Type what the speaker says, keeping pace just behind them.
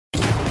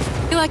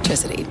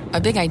Electricity,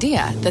 a big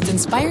idea that's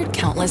inspired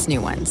countless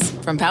new ones.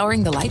 From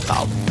powering the light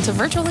bulb to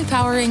virtually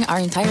powering our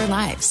entire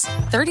lives.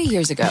 30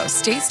 years ago,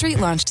 State Street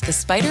launched the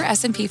SPDR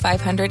S&P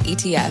 500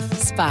 ETF,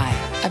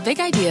 SPY. A big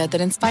idea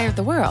that inspired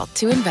the world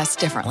to invest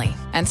differently.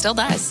 And still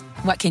does.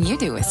 What can you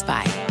do with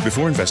SPY?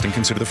 Before investing,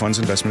 consider the fund's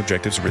investment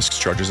objectives, risks,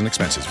 charges, and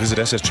expenses. Visit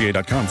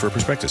ssga.com for a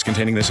prospectus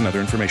containing this and other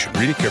information.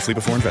 Read it carefully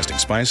before investing.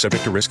 SPY is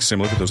subject to risks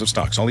similar to those of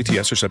stocks. All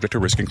ETFs are subject to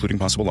risk, including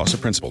possible loss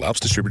of principal. Alps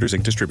Distributors,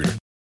 Inc. Distributor.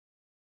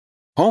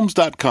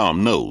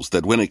 Homes.com knows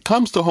that when it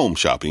comes to home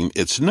shopping,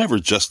 it's never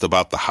just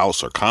about the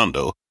house or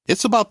condo.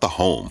 It's about the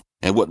home.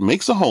 And what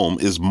makes a home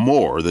is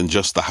more than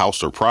just the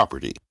house or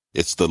property.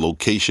 It's the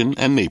location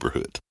and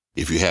neighborhood.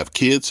 If you have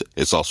kids,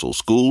 it's also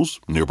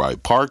schools, nearby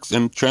parks,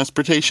 and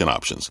transportation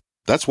options.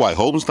 That's why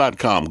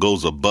Homes.com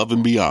goes above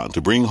and beyond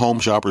to bring home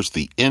shoppers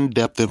the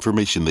in-depth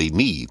information they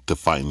need to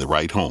find the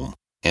right home.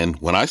 And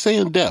when I say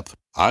in-depth,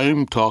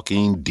 I'm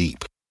talking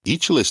deep.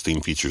 Each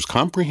listing features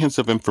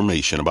comprehensive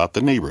information about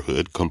the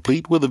neighborhood,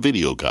 complete with a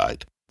video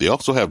guide. They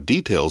also have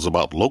details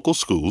about local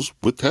schools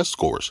with test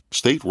scores,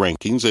 state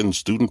rankings, and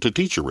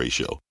student-to-teacher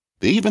ratio.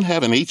 They even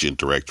have an agent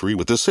directory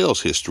with the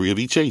sales history of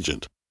each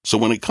agent. So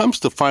when it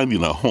comes to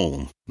finding a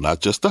home, not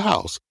just a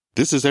house,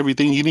 this is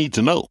everything you need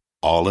to know,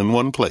 all in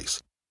one place.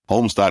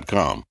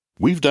 Homes.com.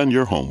 We've done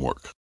your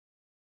homework.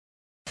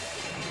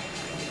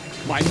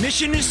 My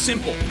mission is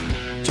simple: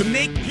 to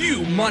make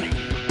you money.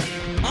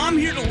 I'm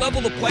here to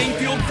level the playing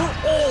field for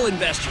all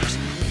investors.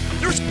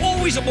 There's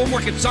always a bull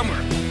market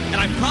somewhere, and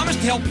I promise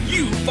to help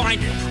you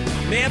find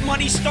it. Mad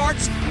Money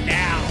starts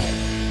now.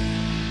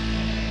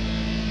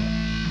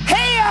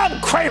 Hey,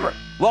 I'm Cramer.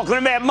 Welcome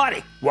to Mad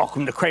Money.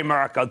 Welcome to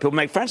Cramerica. People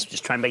make friends.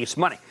 Just trying to make you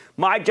some money.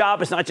 My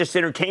job is not just to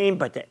entertain,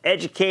 but to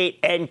educate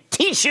and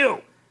teach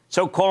you.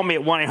 So call me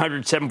at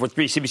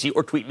 1-800-743-CBC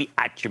or tweet me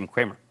at Jim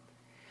Cramer.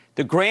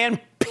 The grand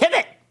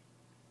pivot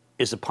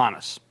is upon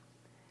us.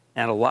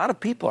 And a lot of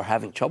people are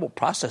having trouble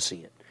processing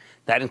it.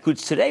 That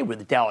includes today, where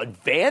the Dow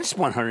advanced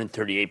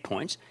 138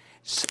 points,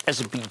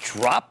 S&P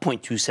dropped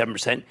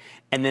 0.27%,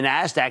 and the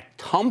NASDAQ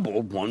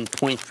tumbled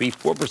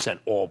 1.34%,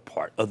 all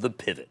part of the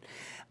pivot.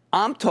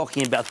 I'm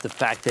talking about the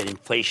fact that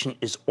inflation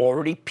is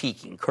already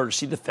peaking,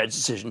 courtesy of the Fed's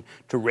decision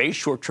to raise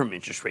short-term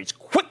interest rates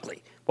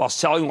quickly while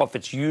selling off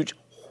its huge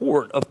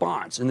hoard of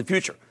bonds in the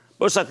future,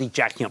 most likely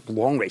jacking up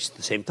long rates at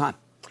the same time.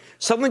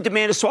 Suddenly,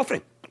 demand is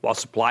softening, while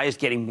supply is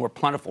getting more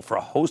plentiful for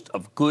a host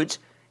of goods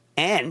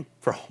and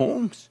for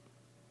homes.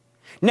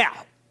 Now,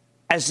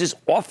 as is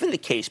often the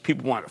case,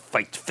 people want to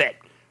fight the Fed.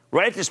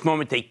 Right at this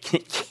moment, they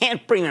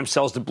can't bring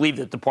themselves to believe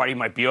that the party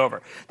might be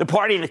over. The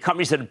party and the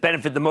companies that have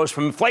benefited the most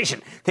from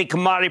inflation. Think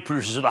commodity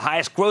producers are the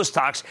highest growth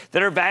stocks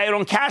that are valued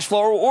on cash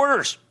flow or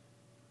orders.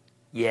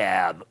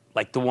 Yeah,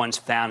 like the ones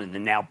found in the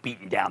now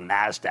beaten down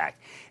NASDAQ.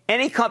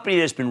 Any company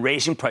that's been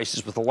raising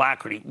prices with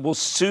alacrity will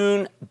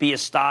soon be a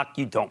stock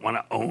you don't want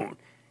to own.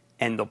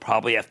 And they'll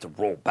probably have to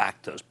roll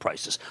back those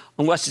prices,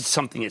 unless it's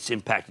something that's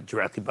impacted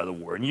directly by the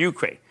war in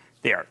Ukraine.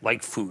 There,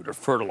 like food or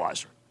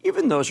fertilizer.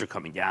 Even those are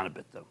coming down a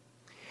bit, though.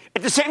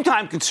 At the same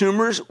time,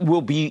 consumers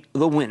will be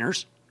the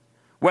winners,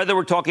 whether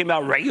we're talking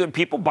about regular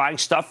people buying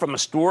stuff from a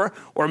store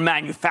or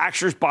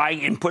manufacturers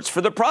buying inputs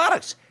for their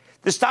products.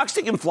 The stocks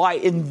that can fly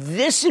in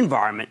this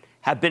environment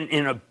have been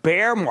in a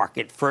bear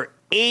market for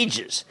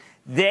ages.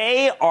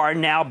 They are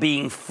now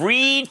being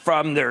freed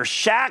from their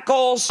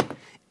shackles,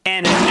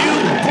 and a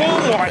new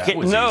bull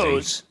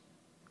market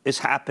is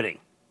happening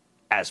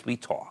as we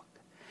talk.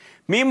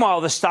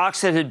 Meanwhile, the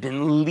stocks that had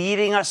been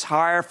leading us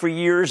higher for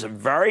years, a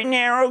very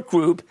narrow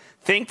group,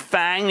 think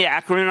FANG, the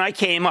acronym I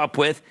came up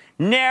with,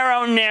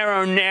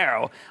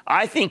 narrow,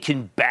 I think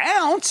can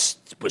bounce,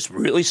 was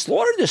really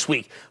slaughtered this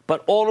week,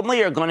 but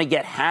ultimately are going to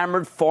get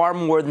hammered far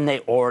more than they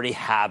already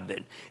have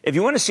been. If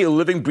you want to see a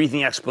living,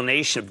 breathing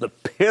explanation of the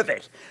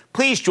pivot,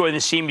 please join the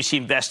CNBC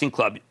Investing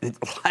Club.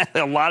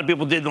 A lot of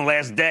people did in the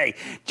last day,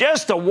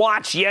 just to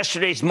watch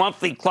yesterday's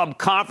monthly club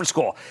conference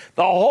call.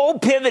 The whole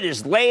pivot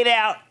is laid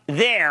out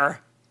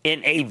there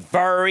in a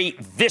very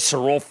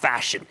visceral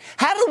fashion.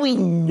 How do we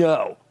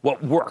know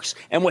what works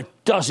and what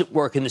doesn't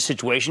work in this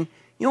situation?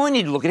 You only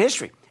need to look at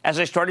history. As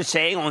I started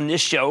saying on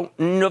this show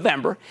in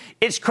November,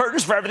 it's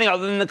curtains for everything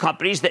other than the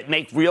companies that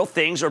make real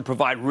things or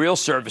provide real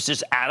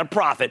services at a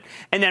profit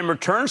and then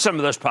return some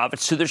of those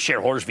profits to their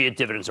shareholders via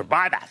dividends or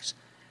buybacks.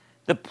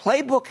 The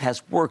playbook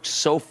has worked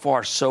so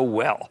far so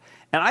well,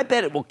 and I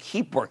bet it will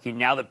keep working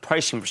now that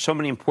pricing for so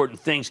many important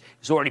things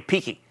is already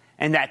peaking.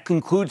 And that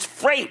concludes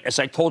freight, as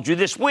I told you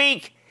this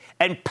week,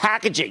 and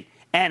packaging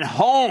and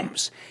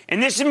homes.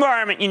 In this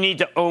environment, you need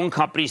to own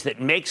companies that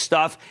make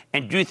stuff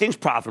and do things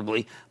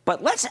profitably.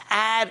 But let's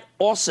add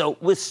also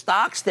with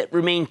stocks that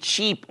remain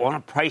cheap on a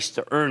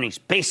price-to-earnings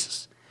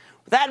basis.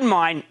 With that in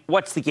mind,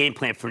 what's the game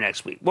plan for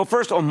next week? Well,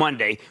 first, on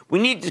Monday, we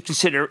need to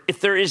consider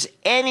if there is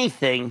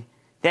anything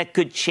that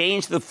could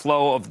change the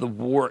flow of the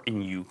war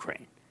in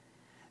Ukraine.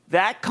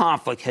 That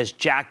conflict has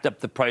jacked up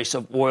the price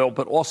of oil,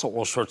 but also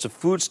all sorts of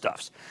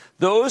foodstuffs.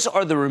 Those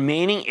are the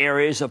remaining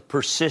areas of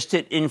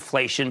persistent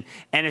inflation,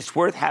 and it's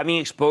worth having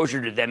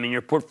exposure to them in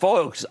your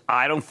portfolio because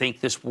I don't think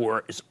this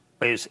war is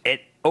is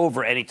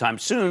over anytime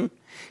soon.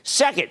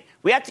 Second,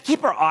 we have to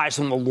keep our eyes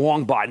on the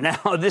long bond. Now,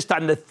 this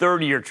time the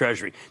 30-year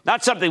Treasury.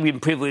 Not something we've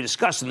previously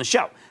discussed in the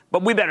show,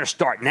 but we better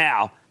start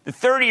now. The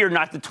 30-year,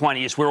 not the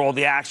 20, is where all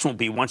the action will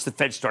be once the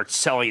Fed starts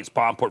selling its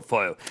bond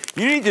portfolio.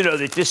 You need to know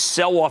that this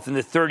sell-off in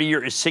the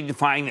 30-year is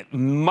signifying that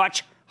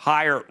much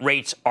higher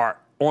rates are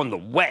on the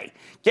way.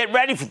 Get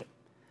ready for them.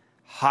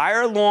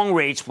 Higher long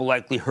rates will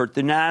likely hurt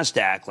the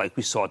NASDAQ like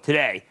we saw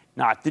today,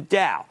 not the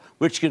Dow,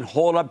 which can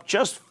hold up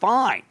just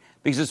fine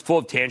because it's full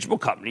of tangible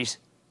companies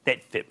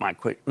that fit my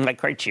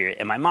criteria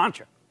and my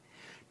mantra.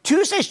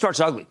 Tuesday starts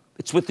ugly.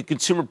 It's with the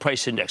Consumer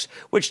Price Index,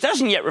 which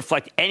doesn't yet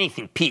reflect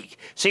anything peak.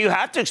 So you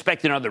have to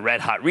expect another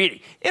red-hot reading.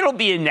 It'll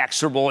be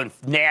inexorable and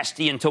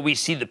nasty until we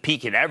see the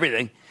peak in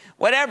everything.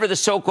 Whatever the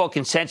so-called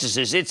consensus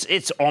is,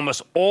 it's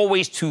almost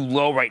always too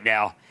low right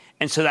now.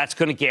 And so that's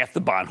going to gaff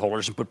the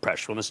bondholders and put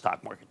pressure on the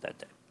stock market that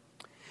day.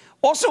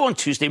 Also on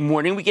Tuesday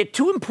morning, we get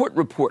two important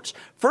reports.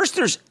 First,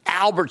 there's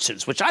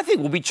Albertsons, which I think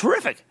will be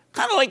terrific,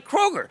 kind of like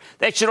Kroger.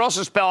 They should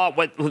also spell out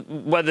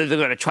whether they're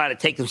going to try to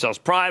take themselves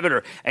private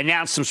or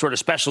announce some sort of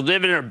special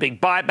dividend or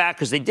big buyback,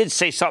 because they did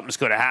say something's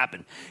going to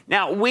happen.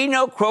 Now, we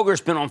know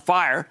Kroger's been on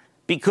fire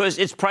because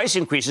its price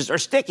increases are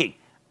sticking.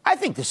 I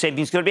think the same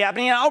thing's going to be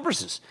happening at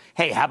Albertsons.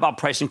 Hey, how about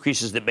price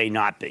increases that may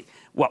not be?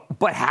 Well,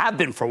 but have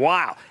been for a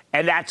while,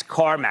 and that's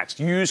CarMax,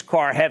 used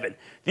car heaven.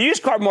 The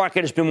used car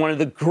market has been one of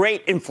the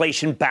great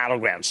inflation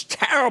battlegrounds,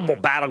 terrible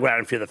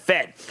battleground if you're the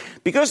Fed.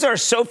 Because there are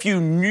so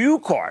few new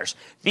cars,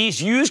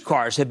 these used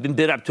cars have been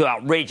bid up to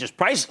outrageous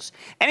prices.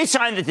 Any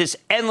sign that this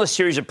endless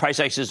series of price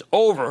hikes is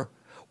over,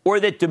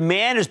 or that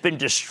demand has been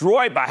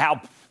destroyed by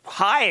how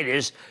high it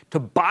is to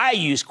buy a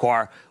used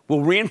car,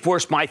 will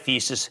reinforce my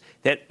thesis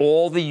that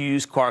all the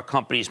used car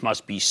companies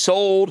must be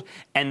sold,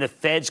 and the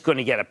Fed's going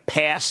to get a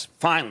pass,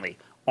 finally,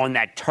 on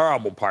that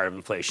terrible part of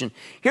inflation.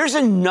 Here's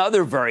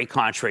another very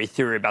contrary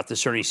theory about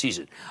this earnings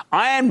season.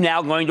 I am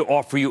now going to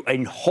offer you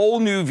a whole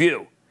new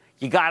view.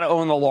 You got to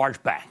own the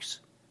large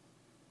banks.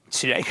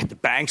 See, I got the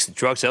banks, the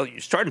drugs. You're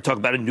starting to talk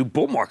about a new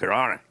bull market,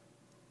 aren't I?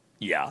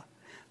 Yeah.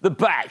 The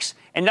banks.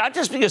 And not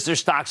just because their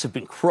stocks have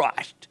been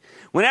crushed.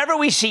 Whenever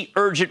we see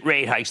urgent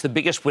rate hikes, the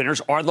biggest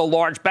winners are the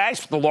large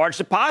banks with the large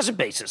deposit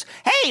bases.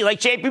 Hey, like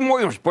J.P.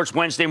 Morgan reports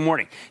Wednesday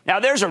morning. Now,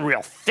 there's a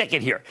real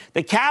thicket here.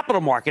 The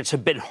capital markets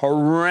have been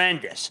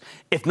horrendous,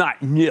 if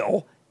not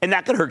nil, and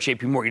that could hurt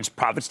J.P. Morgan's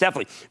profits,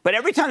 definitely. But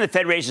every time the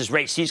Fed raises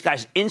rates, these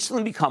guys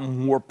instantly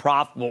become more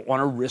profitable on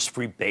a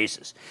risk-free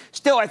basis.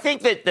 Still, I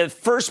think that the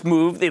first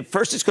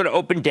it's going to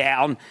open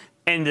down,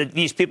 and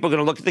these people are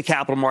going to look at the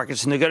capital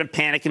markets, and they're going to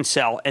panic and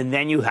sell, and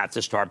then you have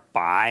to start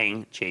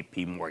buying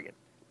J.P. Morgan.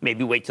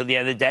 Maybe wait till the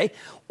end of the day.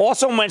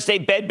 Also on Wednesday,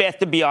 Bed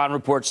Bath & Beyond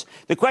reports.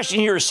 The question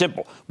here is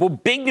simple. Will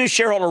big new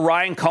shareholder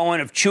Ryan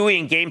Cohen of Chewy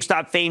and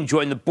GameStop fame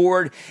join the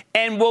board?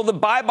 And will the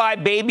Bye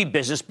Baby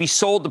business be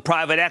sold to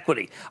private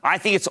equity? I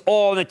think it's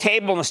all on the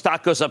table, and the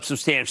stock goes up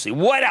substantially.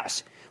 What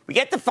else? We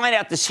get to find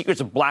out the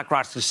secrets of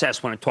BlackRock's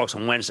success when it talks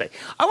on Wednesday.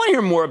 I want to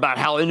hear more about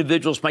how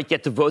individuals might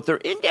get to vote their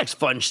index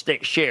fund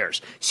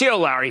shares. See how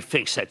Larry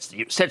Fink sets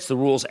the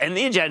rules and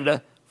the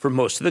agenda for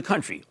most of the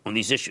country on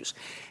these issues.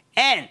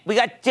 And we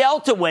got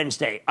Delta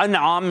Wednesday.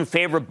 Now, I'm in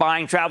favor of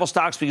buying travel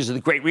stocks because of the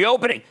great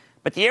reopening.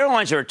 But the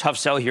airlines are a tough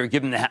sell here,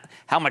 given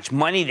how much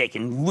money they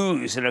can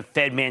lose in a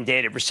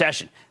Fed-mandated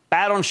recession.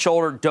 Bat on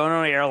shoulder, don't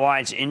own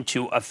airlines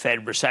into a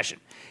Fed recession.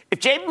 If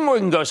J.P.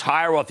 Morgan goes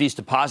higher off these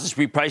deposits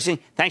repricing,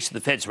 thanks to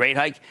the Fed's rate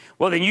hike,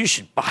 well, then you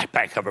should buy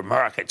Bank of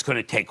America. It's going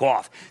to take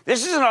off.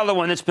 This is another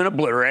one that's been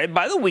obliterated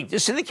by the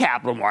weakness in the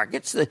capital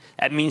markets.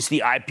 That means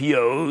the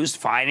IPOs,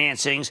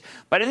 financings.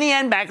 But in the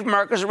end, Bank of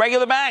America is a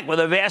regular bank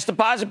with a vast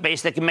deposit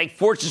base that can make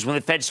fortunes when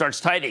the Fed starts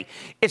tightening.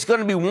 It's going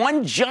to be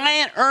one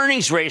giant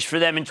earnings race for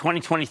them in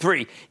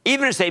 2023,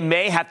 even as they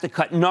may have to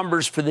cut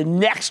numbers for the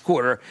next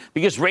quarter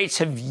because rates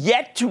have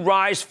yet to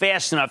rise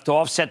fast enough to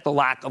offset the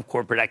lack of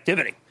corporate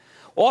activity.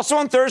 Also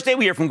on Thursday,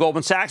 we hear from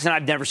Goldman Sachs, and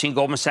I've never seen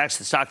Goldman Sachs,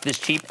 the stock this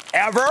cheap,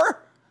 ever.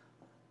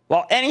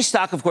 While any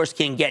stock, of course,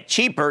 can get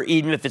cheaper,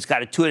 even if it's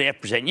got a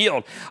 2.5%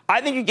 yield,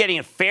 I think you're getting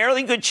a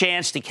fairly good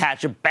chance to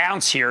catch a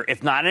bounce here,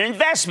 if not an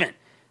investment.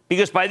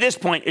 Because by this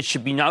point, it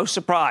should be no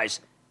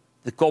surprise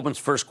that Goldman's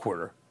first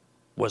quarter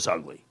was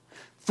ugly.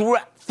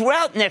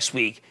 Throughout next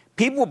week,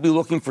 people will be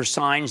looking for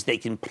signs they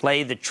can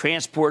play the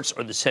transports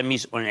or the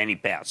semis on any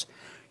bounce.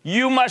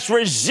 You must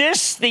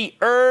resist the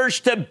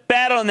urge to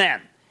bet on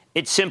them.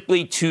 It's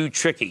simply too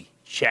tricky.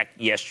 Check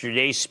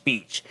yesterday's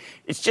speech.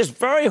 It's just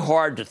very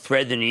hard to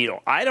thread the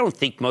needle. I don't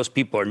think most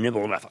people are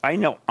nimble enough. I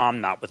know I'm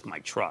not with my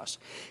trust.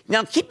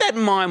 Now, keep that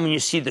in mind when you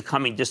see the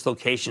coming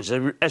dislocations,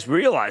 as we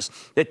realize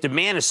that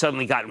demand has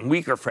suddenly gotten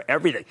weaker for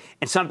everything,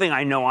 and something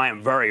I know I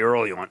am very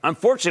early on.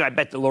 Unfortunately, I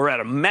bet that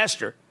Loretta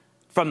Mester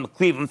from the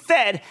Cleveland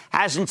Fed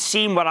hasn't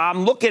seen what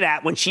I'm looking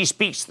at when she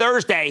speaks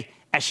Thursday,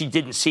 as she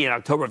didn't see in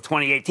October of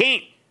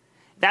 2018.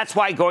 That's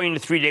why going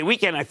into 3-day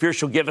weekend, I fear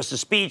she'll give us a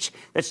speech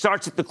that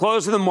starts at the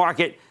close of the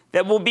market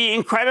that will be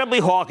incredibly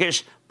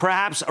hawkish,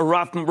 perhaps a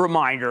rough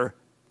reminder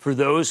for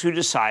those who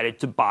decided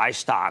to buy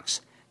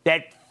stocks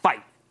that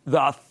fight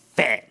the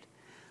Fed.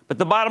 But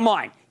the bottom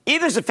line,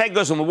 Even as the Fed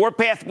goes on the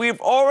warpath, we've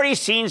already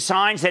seen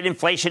signs that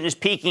inflation is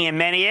peaking in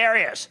many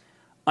areas.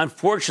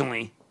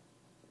 Unfortunately,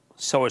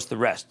 so is the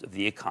rest of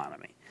the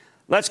economy.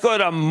 Let's go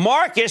to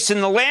Marcus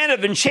in the land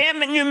of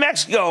enchantment, New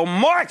Mexico.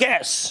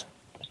 Marcus.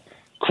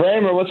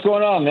 Cramer, what's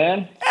going on,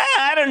 man?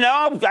 I don't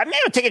know. I'm going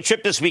to take a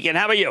trip this weekend.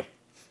 How about you?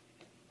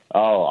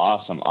 Oh,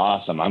 awesome.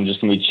 I'm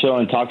just going to be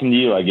chilling, talking to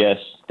you, I guess.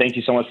 Thank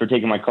you so much for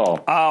taking my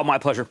call. Oh, my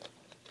pleasure.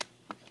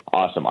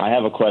 Awesome. I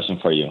have a question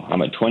for you.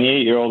 I'm a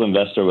 28-year-old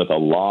investor with a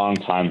long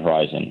time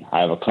horizon.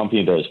 I have a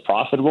company that is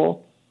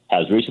profitable,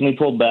 has recently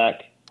pulled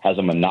back, has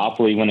a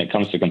monopoly when it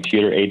comes to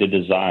computer-aided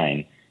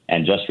design,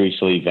 and just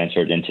recently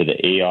ventured into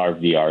the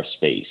AR/VR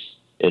space.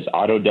 Is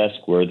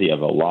Autodesk worthy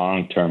of a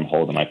long-term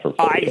hold in my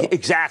portfolio?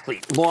 Exactly.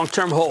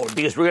 Long-term hold,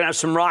 because we're going to have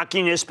some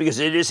rockiness because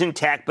it is in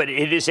tech, but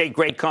it is a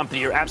great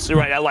company. You're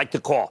absolutely right. I like the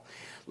call.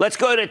 Let's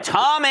go to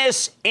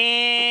Thomas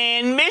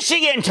in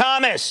Michigan.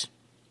 Thomas.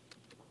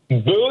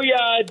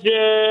 Booyah,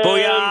 Jim.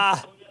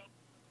 Booyah.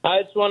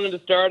 I just wanted to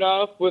start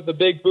off with a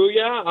big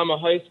booyah. I'm a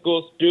high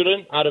school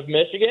student out of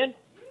Michigan.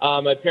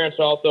 My parents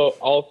are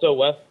also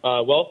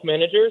wealth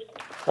managers.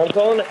 I'm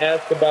calling to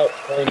ask about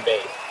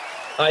Coinbase.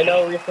 I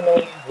know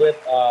recently with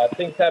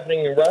things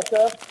happening in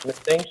Russia, the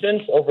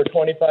sanctions, over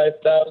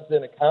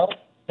 25,000 accounts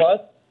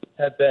plus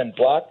have been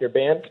blocked or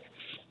banned.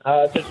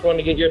 Just wanted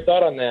to get your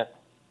thought on that.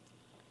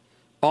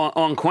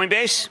 On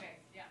Coinbase?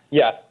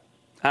 Yeah.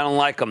 I don't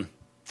like them.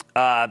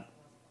 I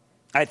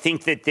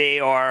think that they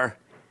are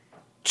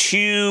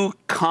too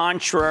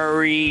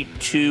contrary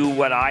to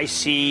what I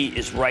see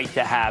is right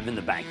to have in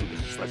the banking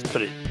business. Let's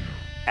put it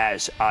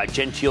as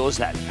genteel as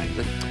that,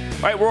 frankly.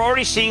 All right, we're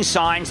already seeing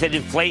signs that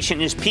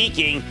inflation is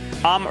peaking.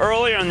 I'm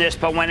earlier on this,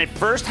 but when it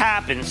first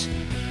happens,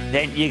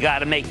 then you got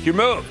to make your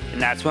move.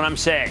 And that's what I'm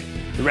saying.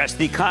 The rest of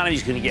the economy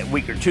is going to get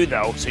weaker, too,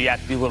 though, so you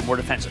have to be a little more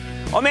defensive.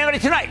 On Mad Money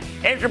tonight,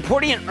 after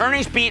reporting an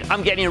earnings beat,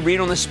 I'm getting a read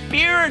on the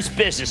spirits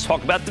business.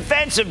 Talk about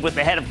defensive with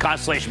the head of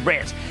Constellation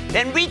Brands.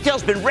 Then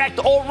retail's been wrecked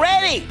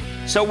already.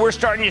 So we're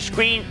starting to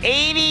screen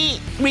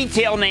 80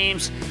 retail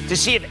names to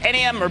see if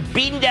any of them are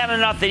beaten down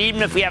enough that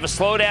even if we have a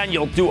slowdown,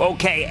 you'll do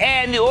okay.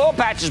 And the oil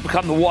patch has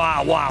become the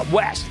wild, wild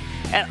west.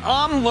 And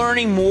I'm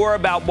learning more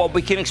about what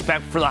we can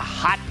expect for the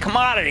hot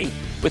commodity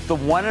with the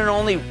one and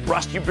only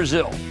Rusty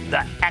Brazil,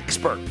 the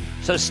expert.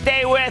 So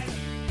stay with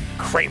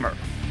Cramer.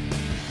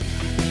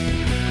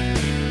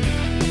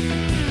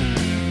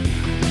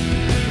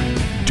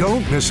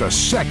 Don't miss a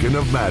second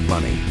of Mad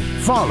Money.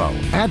 Follow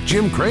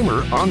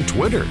 @JimCramer on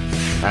Twitter.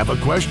 Have a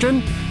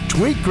question?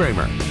 Tweet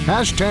Cramer.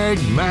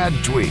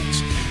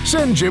 #MadTweets.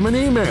 Send Jim an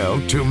email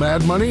to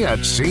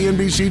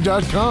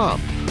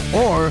madmoney@cnbc.com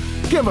or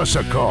give us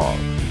a call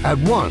at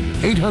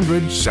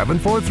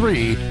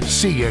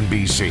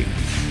 1-800-743-CNBC.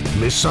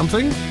 Miss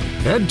something?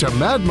 Head to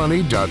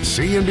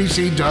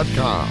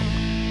madmoney.cnbc.com.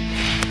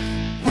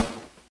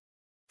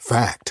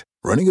 Fact.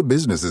 Running a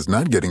business is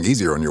not getting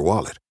easier on your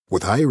wallet.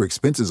 With higher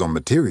expenses on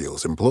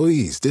materials,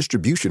 employees,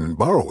 distribution, and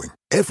borrowing,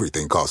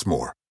 everything costs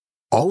more.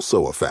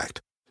 Also a fact.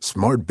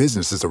 Smart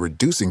businesses are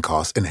reducing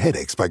costs and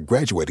headaches by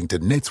graduating to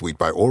NetSuite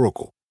by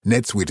Oracle.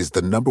 NetSuite is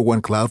the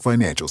 #1 cloud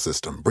financial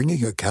system,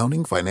 bringing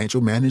accounting, financial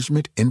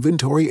management,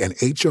 inventory, and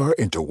HR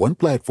into one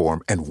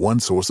platform and one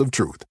source of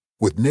truth.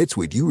 With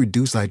NetSuite, you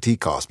reduce IT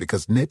costs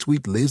because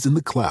NetSuite lives in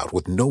the cloud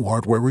with no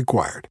hardware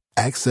required.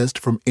 Accessed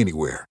from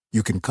anywhere,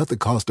 you can cut the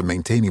cost of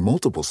maintaining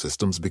multiple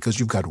systems because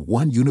you've got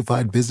one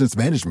unified business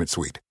management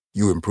suite.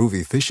 You improve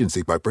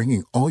efficiency by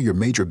bringing all your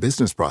major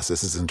business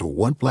processes into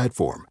one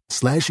platform,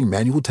 slashing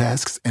manual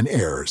tasks and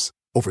errors.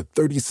 Over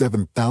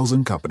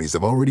 37,000 companies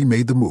have already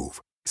made the move.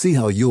 See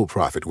how you'll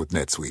profit with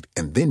NetSuite,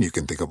 and then you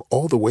can think of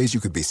all the ways you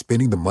could be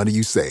spending the money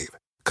you save.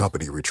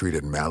 Company retreat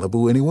in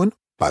Malibu, anyone?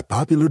 By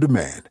popular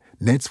demand,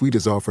 NetSuite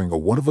is offering a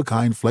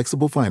one-of-a-kind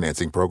flexible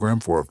financing program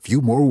for a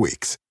few more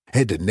weeks.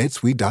 Head to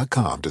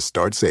netsuite.com to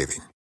start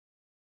saving.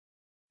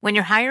 When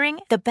you're hiring,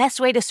 the best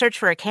way to search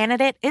for a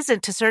candidate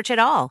isn't to search at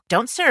all.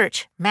 Don't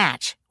search,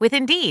 match with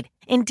Indeed.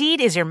 Indeed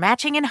is your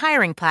matching and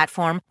hiring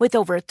platform with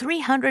over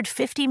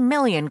 350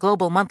 million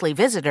global monthly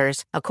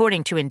visitors,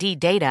 according to Indeed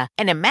data,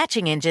 and a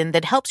matching engine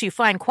that helps you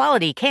find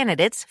quality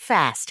candidates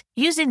fast.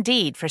 Use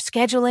Indeed for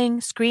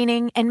scheduling,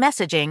 screening, and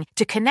messaging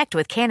to connect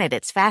with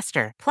candidates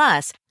faster.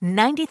 Plus,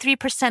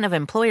 93% of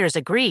employers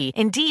agree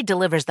Indeed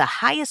delivers the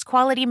highest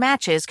quality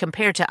matches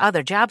compared to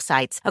other job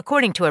sites,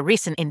 according to a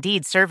recent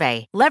Indeed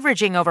survey.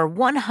 Leveraging over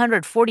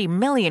 140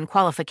 million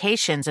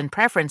qualifications and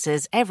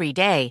preferences every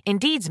day,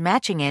 Indeed's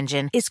matching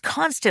engine is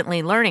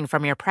constantly learning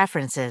from your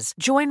preferences.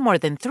 Join more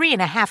than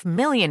 3.5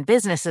 million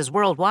businesses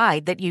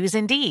worldwide that use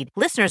Indeed.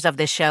 Listeners of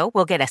this show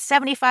will get a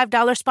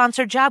 $75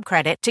 sponsored job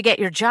credit to get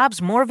your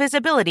jobs more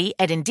visibility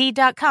at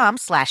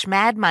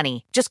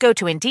Indeed.com/madmoney. Just go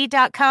to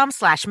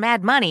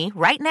Indeed.com/madmoney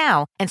right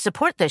now and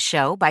support this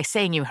show by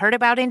saying you heard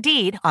about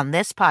Indeed on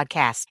this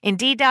podcast.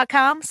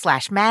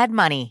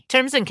 Indeed.com/madmoney.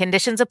 Terms and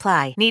conditions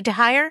apply. Need to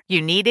hire?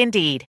 You need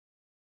Indeed.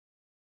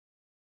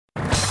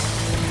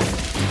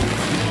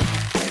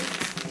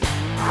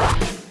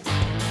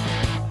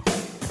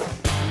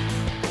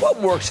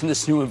 works in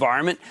this new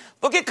environment.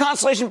 Look at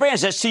Constellation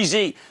Brands,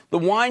 STZ, the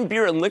wine,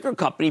 beer, and liquor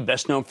company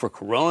best known for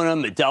Corona,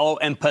 Modelo,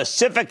 and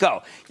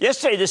Pacifico.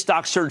 Yesterday, this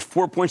stock surged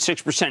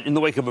 4.6% in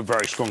the wake of a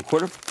very strong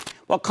quarter.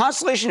 While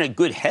Constellation had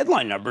good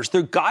headline numbers,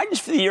 their guidance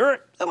for the year,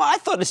 well, I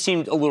thought it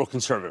seemed a little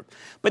conservative.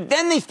 But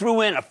then they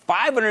threw in a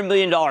 $500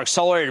 million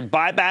accelerated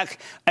buyback,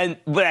 and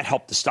that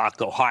helped the stock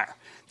go higher.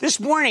 This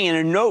morning, in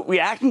a note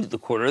reacting to the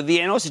quarter, the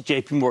analyst at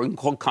J.P. Morgan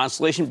called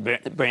Constellation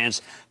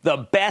Brands the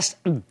best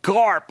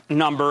GARP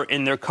number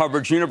in their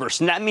coverage universe.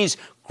 And that means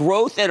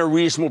growth at a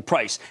reasonable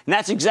price. And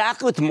that's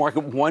exactly what the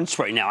market wants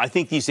right now. I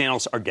think these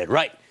analysts are dead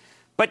right.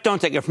 But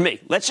don't take it from me.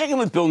 Let's check in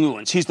with Bill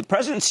Newlands. He's the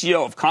president and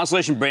CEO of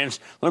Constellation Brands.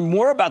 Learn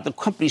more about the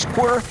company's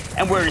quarter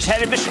and where it is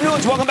headed. Mr.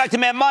 Newlands, welcome back to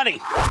Mad Money.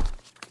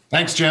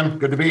 Thanks, Jim.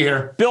 Good to be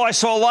here. Bill, I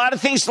saw a lot of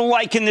things to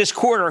like in this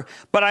quarter,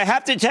 but I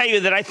have to tell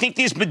you that I think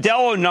these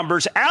Modelo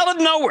numbers, out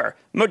of nowhere,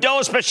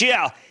 Modelo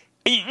Especial,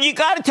 you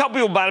got to tell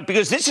people about it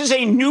because this is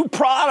a new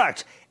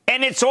product,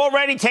 and it's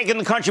already taken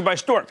the country by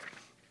storm.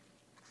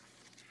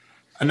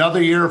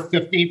 Another year of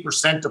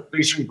 15%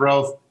 depletion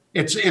growth.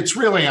 It's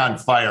really on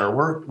fire.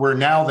 We're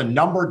now the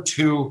number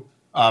 2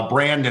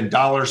 brand in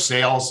dollar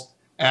sales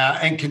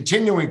and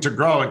continuing to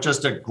grow at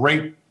just a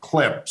great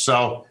clip.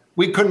 So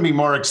we couldn't be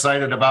more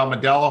excited about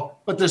Modelo,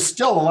 but there's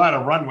still a lot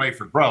of runway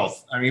for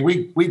growth. I mean,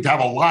 we'd have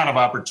a lot of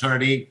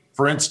opportunity,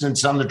 for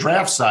instance, on the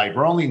draft side.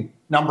 We're only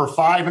number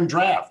 5 in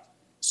draft.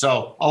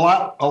 So a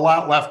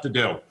lot left to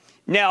do.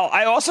 Now,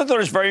 I also thought it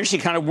was very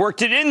interesting, kind of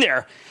worked it in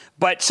there.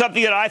 But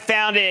something that I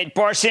found at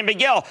Bar San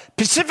Miguel,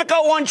 Pacifico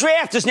on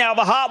draft is now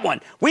the hot one.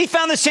 We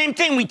found the same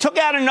thing. We took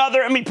out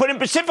another, put in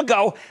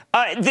Pacifico.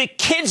 The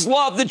kids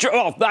love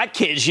not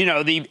kids,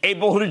 the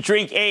able to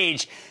drink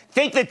age,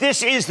 think that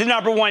this is the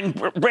number 1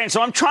 brand.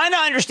 So I'm trying to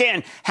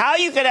understand how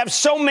you could have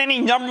so many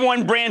number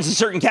 1 brands in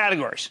certain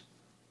categories.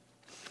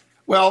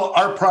 Well,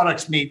 our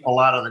products meet a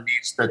lot of the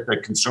needs that the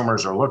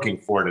consumers are looking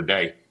for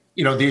today.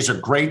 These are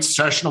great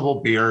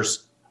sessionable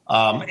beers.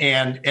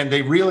 And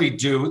they really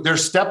do. They're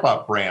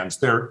step-up brands.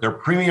 They're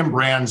premium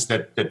brands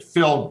that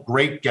fill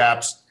great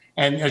gaps.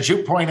 And as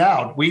you point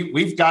out,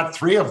 we've got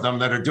 3 of them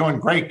that are doing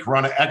great.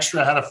 Corona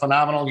Extra had a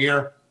phenomenal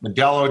year.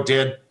 Modelo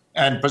did.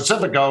 And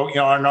Pacifico, in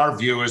our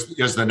view,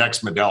 is the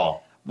next Modelo.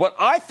 What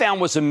I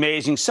found was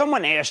amazing.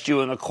 Someone asked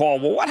you in the call,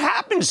 well, what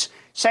happens,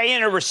 say,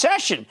 in a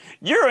recession?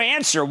 Your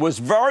answer was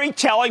very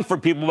telling for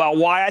people about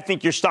why I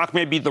think your stock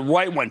may be the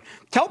right one.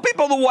 Tell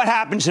people what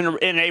happens in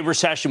a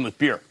recession with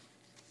beer.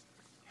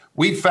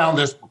 We've found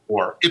this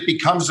before. It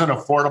becomes an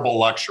affordable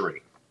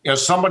luxury.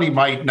 Somebody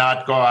might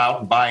not go out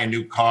and buy a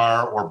new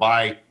car or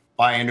buy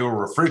a new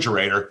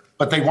refrigerator,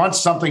 but they want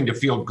something to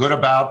feel good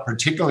about,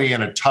 particularly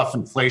in a tough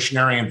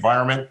inflationary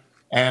environment.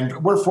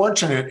 And we're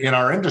fortunate in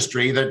our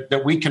industry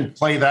that we can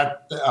play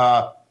that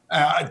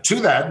to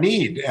that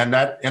need and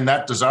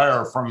that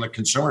desire from the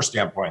consumer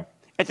standpoint.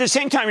 At the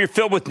same time, you're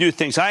filled with new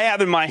things. I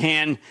have in my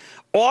hand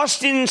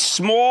Austin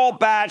Small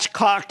Batch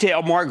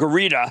Cocktail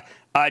Margarita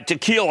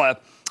Tequila.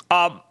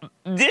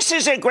 This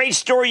is a great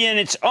story in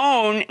its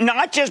own,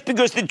 not just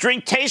because the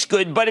drink tastes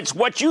good, but it's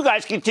what you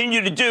guys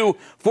continue to do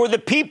for the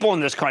people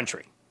in this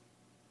country.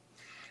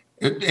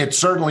 It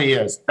certainly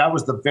is. That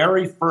was the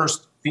very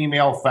first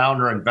female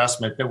founder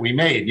investment that we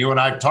made. You and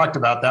I have talked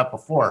about that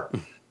before.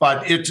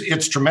 But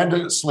it's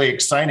tremendously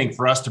exciting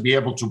for us to be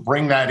able to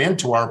bring that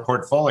into our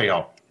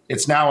portfolio.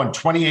 It's now in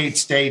 28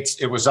 states.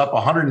 It was up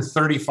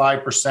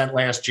 135%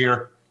 last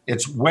year.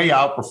 It's way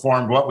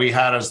outperformed what we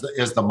had as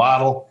the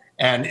model.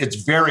 And it's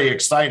very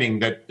exciting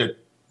that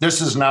this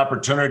is an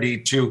opportunity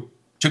to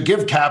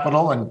give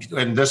capital,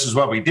 and this is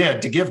what we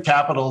did, to give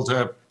capital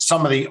to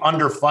some of the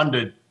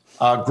underfunded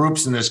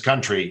groups in this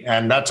country.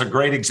 And that's a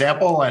great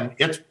example, and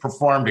it's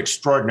performed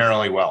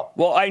extraordinarily well.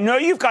 Well, I know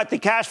you've got the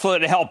cash flow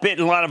to help it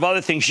and a lot of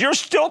other things. You're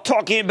still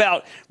talking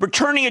about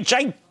returning a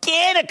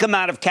gigantic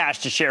amount of cash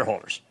to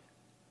shareholders.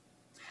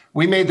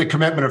 We made the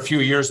commitment a few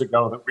years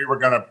ago that we were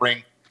going to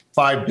bring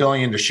 $5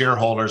 billion to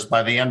shareholders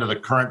by the end of the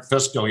current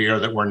fiscal year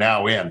that we're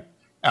now in.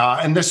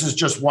 And this is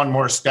just one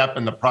more step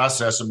in the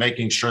process of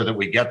making sure that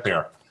we get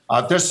there.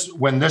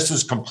 When this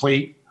is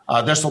complete,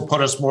 this will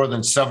put us more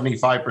than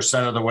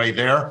 75% of the way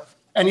there.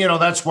 And,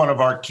 that's one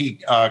of our key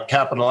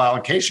capital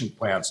allocation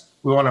plans.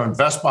 We want to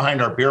invest behind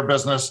our beer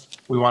business.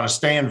 We want to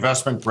stay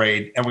investment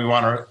grade, and we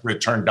want to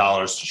return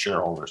dollars to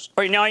shareholders.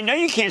 All right. Now, I know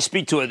you can't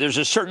speak to it. There's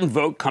a certain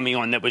vote coming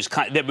on that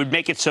would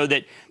make it so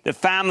that the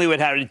family would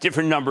have a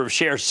different number of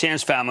shares,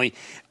 Sands family.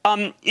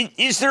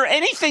 Is there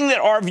anything that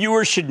our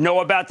viewers should know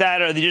about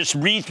that, or they just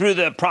read through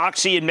the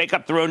proxy and make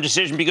up their own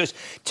decision? Because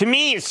to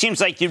me, it seems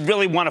like you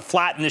really want to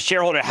flatten the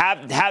shareholder,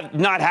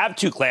 not have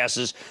 2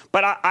 classes.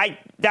 But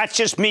that's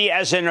just me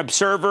as an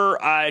observer.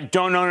 I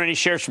don't own any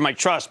shares for my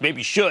trust.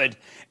 Maybe should.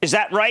 Is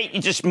that right?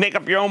 You just make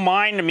up your own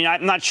mind?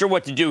 I'm not sure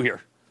what to do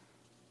here.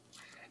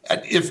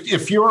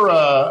 If you're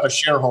a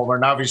shareholder,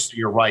 and obviously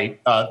you're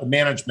right, the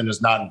management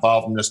is not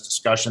involved in this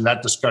discussion.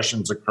 That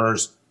discussion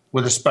occurs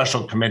with a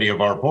special committee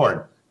of our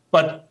board.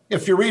 But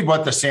if you read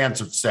what the Sands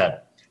have said,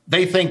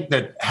 they think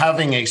that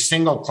having a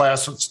single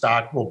class of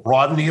stock will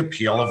broaden the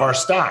appeal of our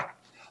stock.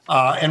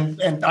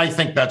 And I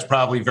think that's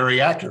probably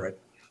very accurate.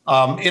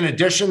 In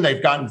addition,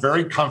 they've gotten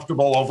very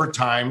comfortable over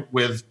time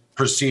with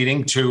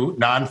proceeding to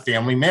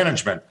non-family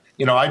management.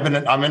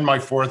 I'm in my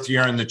fourth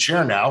year in the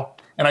chair now,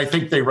 and I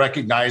think they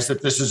recognize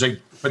that this is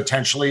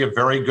potentially a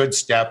very good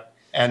step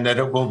and that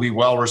it will be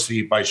well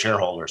received by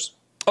shareholders.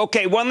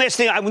 Okay, one last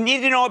thing I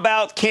need to know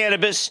about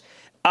cannabis.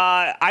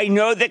 I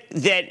know that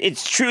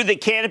it's true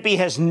that Canopy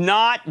has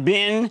not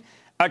been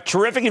a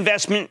terrific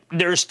investment.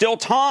 There's still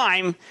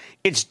time.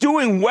 It's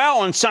doing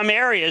well in some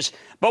areas.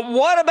 But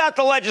what about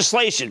the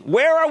legislation?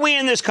 Where are we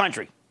in this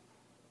country?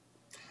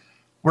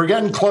 We're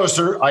getting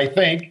closer, I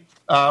think.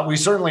 We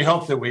certainly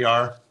hope that we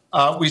are.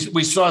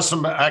 We saw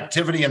some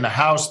activity in the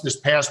House this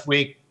past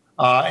week,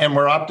 and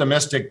we're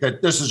optimistic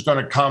that this is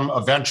going to come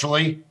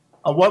eventually.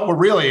 What we're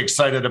really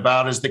excited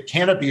about is that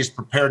Canopy is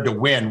prepared to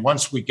win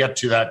once we get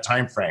to that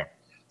time frame.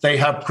 They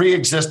have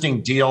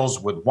pre-existing deals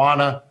with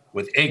Wana,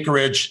 with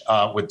Acreage,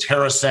 with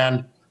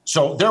TerraSend.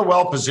 So they're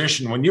well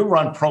positioned. When you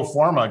run pro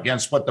forma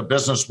against what the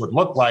business would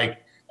look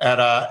like at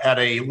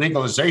a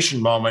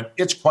legalization moment,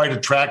 it's quite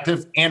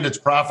attractive and it's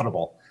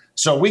profitable.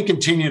 So we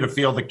continue to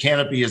feel the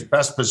Canopy is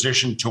best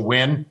positioned to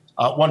win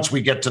once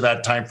we get to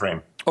that time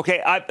frame.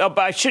 Okay,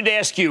 I should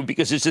ask you,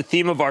 because it's the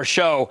theme of our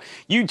show,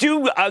 you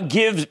do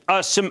give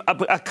us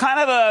a kind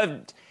of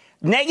a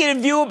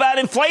negative view about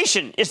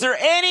inflation. Is there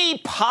any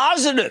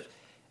positive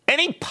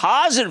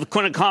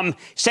going to come,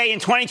 say, in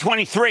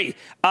 2023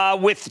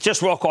 with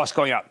just raw costs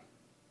going up?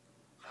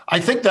 I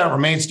think that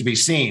remains to be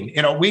seen.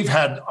 We've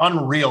had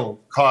unreal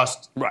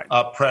cost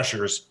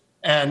pressures.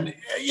 And,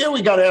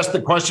 we got asked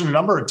the question a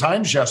number of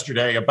times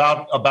yesterday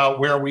about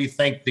where we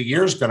think the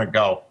year's going to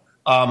go.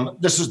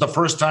 This is the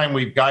first time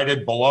we've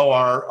guided below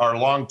our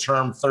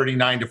long-term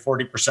 39 to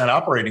 40%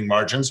 operating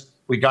margins.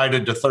 We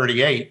guided to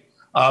 38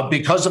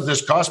 because of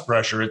this cost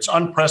pressure. It's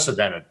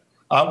unprecedented.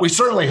 We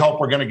certainly hope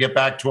we're going to get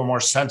back to a more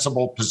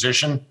sensible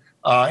position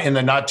in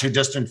the not too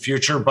distant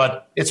future,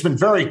 but it's been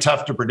very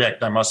tough to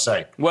predict, I must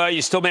say. Well,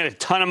 you still made a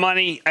ton of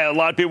money. A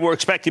lot of people were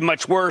expecting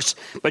much worse,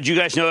 but you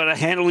guys know how to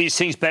handle these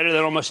things better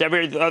than almost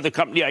every other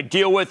company I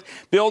deal with.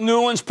 Bill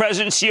Newlands,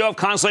 President and CEO of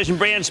Constellation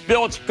Brands.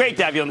 Bill, it's great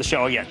to have you on the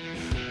show again.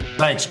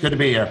 Thanks. Good to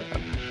be here.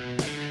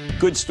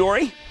 Good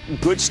story.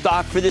 Good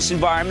stock for this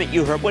environment.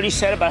 You heard what he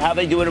said about how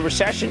they do in a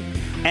recession.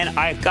 And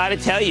I've got to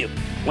tell you,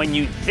 when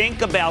you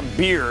think about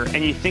beer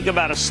and you think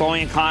about a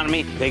slowing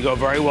economy, they go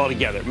very well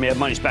together. Mad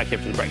Money's back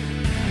after the break.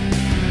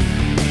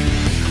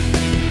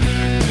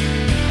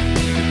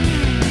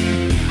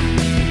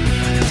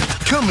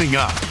 Coming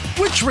up,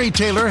 which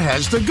retailer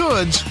has the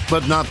goods,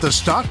 but not the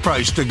stock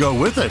price to go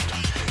with it?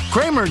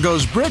 Cramer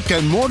goes brick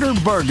and mortar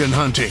bargain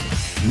hunting.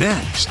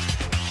 Next.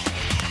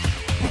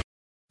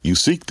 You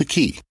seek the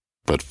key,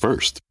 but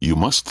first, you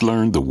must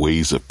learn the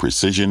ways of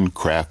precision,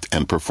 craft,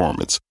 and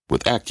performance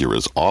with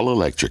Acura's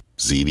all-electric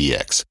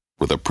ZDX.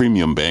 With a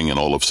premium Bang &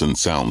 Olufsen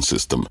sound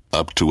system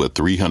up to a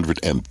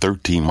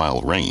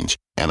 313-mile range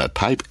and a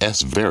Type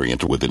S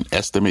variant with an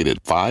estimated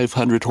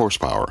 500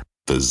 horsepower,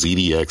 the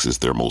ZDX is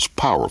their most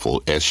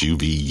powerful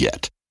SUV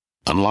yet.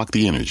 Unlock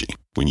the energy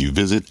when you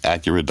visit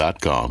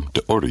Acura.com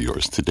to order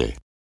yours today.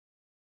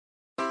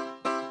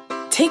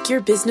 Take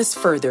your business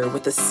further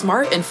with the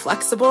smart and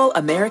flexible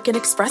American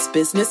Express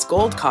Business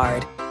Gold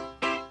Card.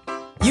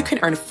 You can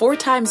earn 4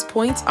 times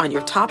points on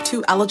your top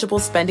 2 eligible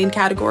spending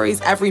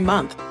categories every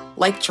month,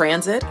 like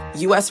transit,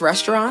 U.S.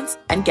 restaurants,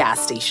 and gas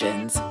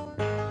stations.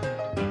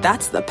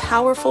 That's the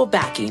powerful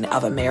backing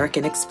of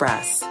American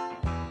Express.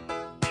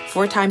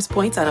 4 times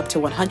points on up to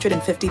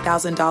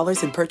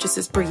 $150,000 in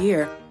purchases per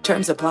year.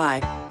 Terms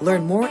apply.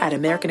 Learn more at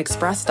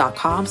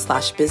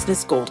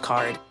americanexpress.com/business gold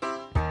card.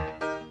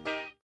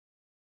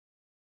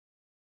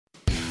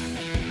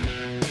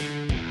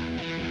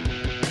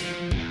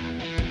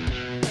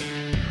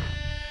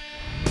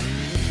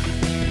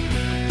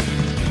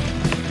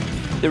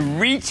 The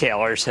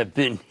retailers have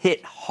been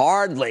hit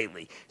hard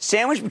lately,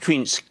 sandwiched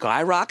between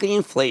skyrocketing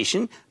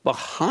inflation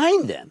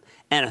behind them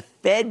and a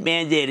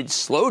Fed-mandated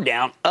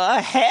slowdown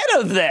ahead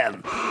of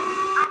them.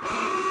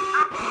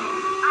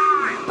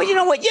 But you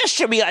know what?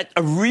 Yesterday we got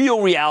a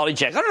real reality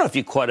check. I don't know if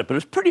you caught it, but it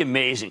was pretty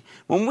amazing.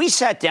 When we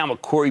sat down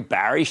with Corey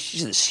Barry,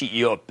 she's the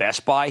CEO of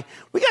Best Buy,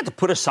 we got to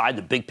put aside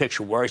the big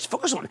picture worries,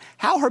 focus on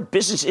how her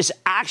business is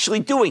actually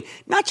doing,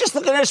 not just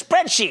looking at a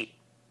spreadsheet,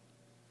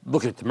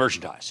 looking at the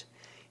merchandise.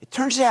 It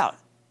turns out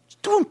it's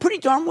doing pretty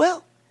darn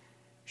well.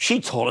 She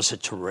told us a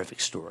terrific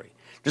story.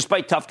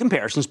 Despite tough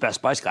comparisons,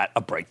 Best Buy's got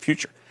a bright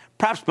future.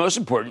 Perhaps most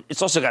important,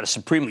 it's also got a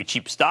supremely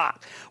cheap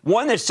stock,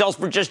 one that sells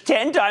for just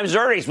 10 times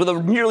earnings with a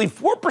nearly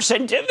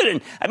 4% dividend.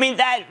 I mean,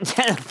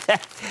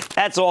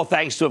 that's all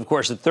thanks to, of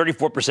course, the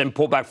 34%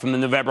 pullback from the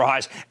November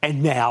highs.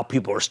 And now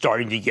people are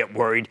starting to get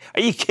worried.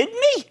 Are you kidding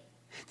me?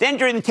 Then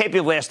during the taping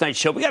of last night's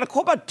show, we got a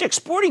call about Dick's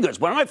Sporting Goods,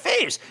 one of my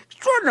faves.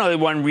 Extraordinarily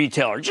one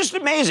retailer, just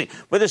amazing,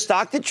 with a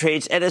stock that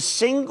trades at a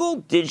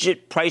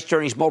single-digit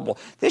price-to-earnings multiple.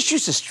 This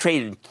used to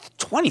trade at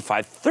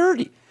 25,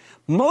 30.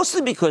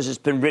 Mostly because it's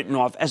been written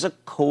off as a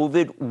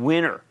COVID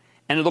winner.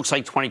 and it looks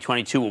like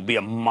 2022 will be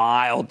a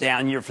mild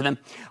down year for them.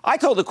 I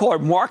told the caller,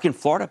 Mark in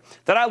Florida,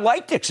 that I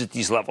like DICK'S at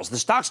these levels. The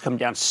stock's come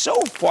down so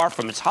far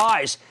from its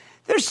highs,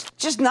 there's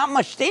just not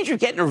much danger of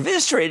getting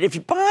eviscerated if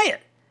you buy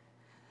it.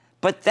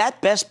 But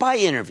that Best Buy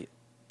interview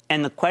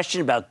and the question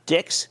about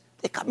DICK'S,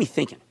 they got me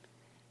thinking,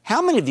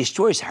 how many of these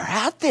stories are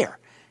out there?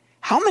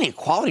 How many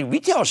quality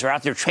retailers are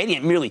out there trading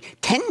at merely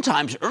 10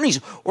 times earnings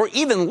or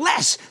even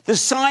less, the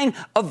sign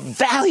of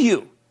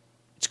value?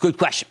 It's a good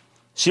question.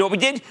 So you know what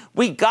we did?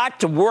 We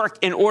got to work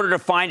in order to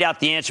find out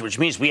the answer, which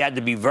means we had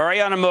to be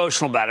very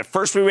unemotional about it.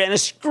 First, we ran a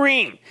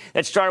screen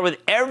that started with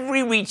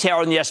every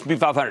retailer in the S&P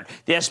 500,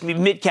 the S&P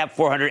Mid-Cap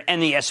 400,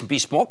 and the S&P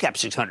Small-Cap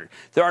 600.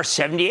 There are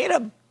 78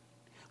 of them.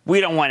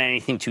 We don't want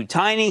anything too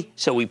tiny,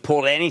 so we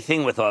pulled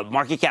anything with a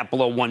market cap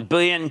below $1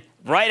 billion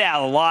right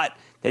out of the lot.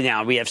 And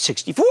now we have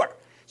 64.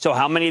 So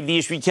how many of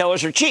these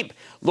retailers are cheap?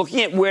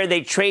 Looking at where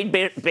they trade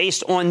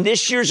based on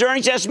this year's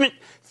earnings estimate,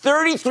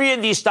 33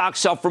 of these stocks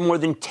sell for more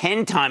than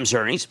 10 times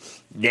earnings.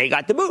 They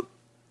got the boot.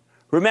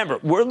 Remember,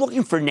 we're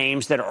looking for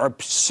names that are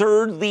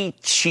absurdly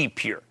cheap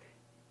here.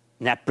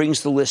 And that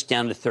brings the list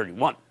down to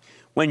 31.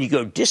 When you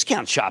go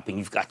discount shopping,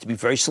 you've got to be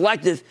very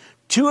selective.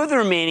 2 of the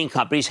remaining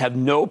companies have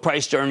no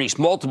price to earnings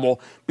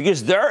multiple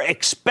because they're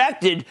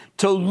expected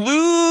to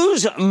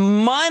lose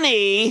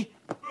money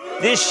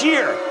this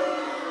year.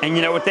 And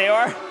you know what they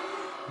are?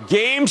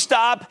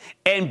 GameStop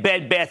and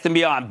Bed Bath &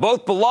 Beyond,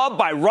 both beloved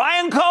by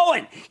Ryan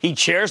Cohen. He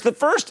chairs the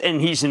first,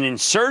 and he's an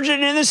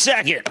insurgent in the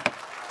second.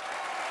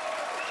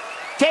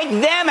 Take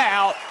them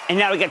out, and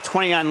now we got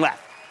 29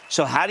 left.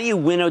 So how do you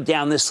winnow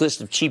down this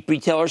list of cheap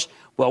retailers?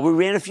 Well, we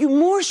ran a few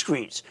more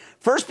screens.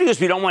 First,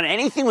 because we don't want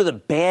anything with a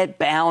bad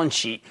balance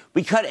sheet.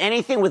 We cut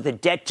anything with a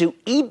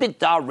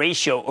debt-to-EBITDA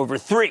ratio over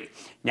 3.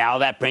 Now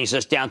that brings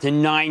us down to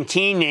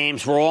 19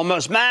 names. We're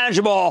almost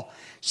manageable.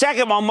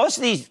 Second, while most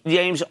of these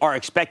names are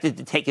expected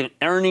to take an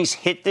earnings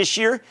hit this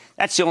year,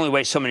 that's the only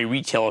way so many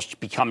retailers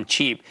become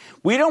cheap.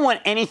 We don't want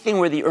anything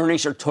where the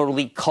earnings are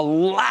totally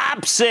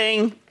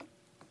collapsing.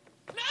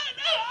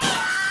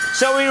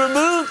 So we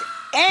removed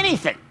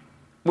anything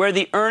where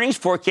the earnings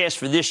forecast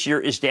for this year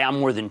is down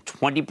more than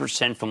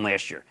 20% from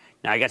last year.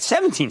 Now I got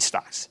 17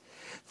 stocks.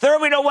 Third,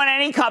 we don't want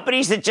any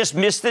companies that just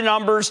missed the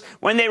numbers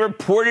when they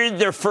reported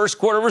their first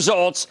quarter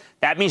results.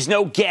 That means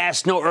no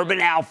Guess, no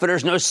Urban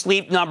Outfitters, no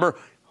Sleep Number.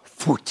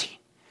 14.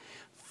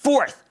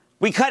 Fourth,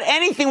 we cut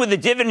anything with a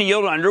dividend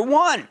yield under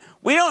 1.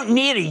 We don't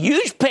need a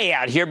huge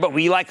payout here, but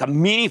we like a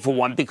meaningful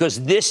one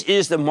because this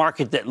is the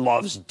market that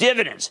loves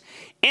dividends.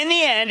 In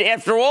the end,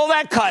 after all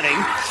that cutting,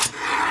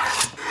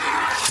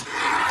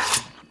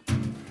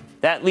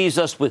 that leaves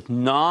us with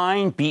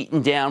 9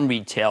 beaten down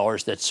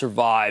retailers that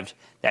survived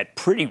that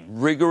pretty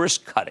rigorous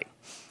cutting.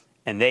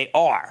 And they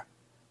are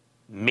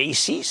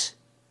Macy's,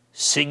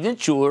 Signet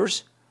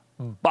Jewelers,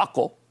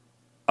 Buckle,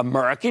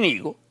 American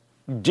Eagle,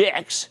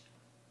 DICK'S,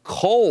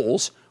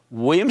 Kohl's,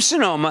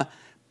 Williams-Sonoma,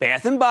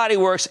 Bath & Body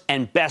Works,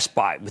 and Best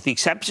Buy. With the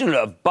exception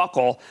of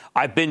Buckle,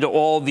 I've been to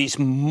all of these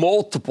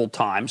multiple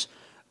times.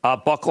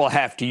 Buckle, I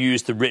have to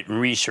use the written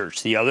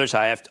research. The others,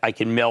 I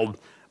can meld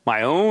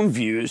my own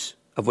views,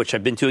 of which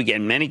I've been to,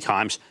 again, many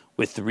times,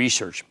 with the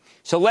research.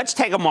 So let's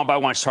take them one by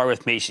one. Start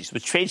with Macy's,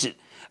 which trades at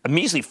a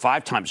measly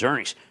 5 times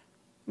earnings.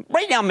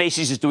 Right now,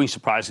 Macy's is doing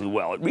surprisingly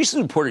well. It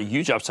recently reported a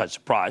huge upside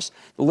surprise,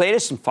 the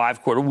latest in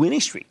 5-quarter winning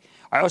streak.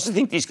 I also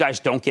think these guys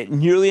don't get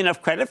nearly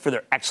enough credit for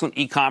their excellent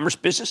e-commerce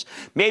business.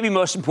 Maybe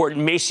most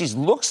important, Macy's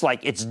looks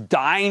like it's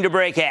dying to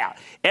break out.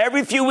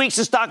 Every few weeks,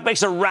 the stock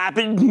makes a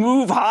rapid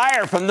move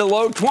higher from the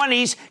low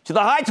 20s to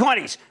the high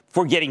 20s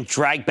before getting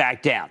dragged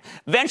back down.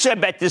 Eventually, I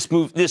bet this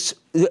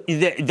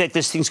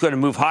thing's going to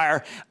move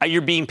higher.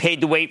 You're being paid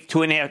to wait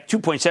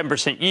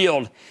 2.7%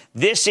 yield.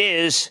 This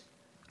is,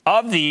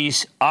 of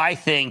these, I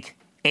think,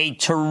 a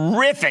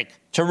terrific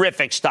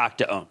stock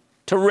to own.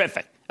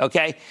 Terrific.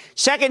 Okay.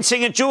 Second,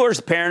 Signet Jewelers,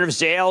 the parent of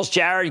Zales,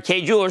 Jared,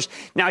 Kay Jewelers.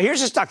 Now,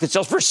 here's a stock that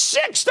sells for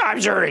 6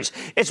 times earnings.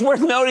 It's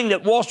worth noting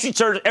that Wall Street's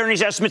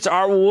earnings estimates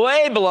are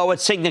way below what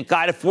Signet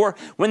guided for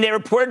when they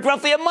reported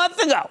roughly a month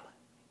ago.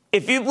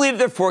 If you believe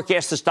their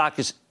forecast, the stock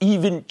is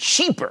even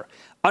cheaper.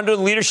 Under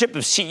the leadership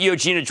of CEO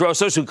Gina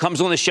Drosos, who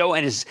comes on the show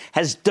and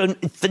has done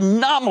a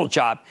phenomenal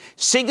job,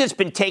 Signet's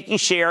been taking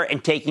share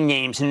and taking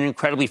names in an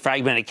incredibly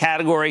fragmented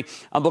category.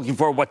 I'm looking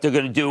forward to what they're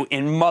going to do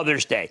in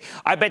Mother's Day.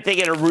 I bet they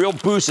get a real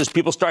boost as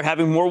people start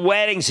having more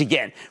weddings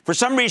again. For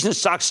some reason, the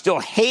stock's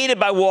still hated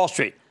by Wall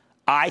Street.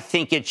 I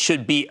think it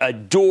should be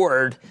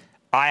adored.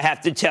 I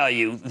have to tell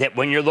you that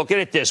when you're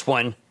looking at this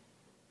one,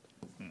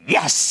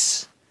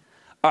 yes.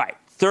 All right.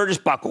 Third is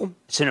Buckle.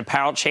 It's an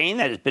apparel chain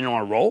that has been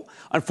on a roll.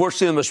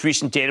 Unfortunately, the most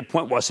recent data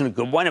point wasn't a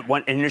good one. At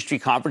one industry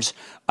conference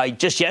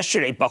just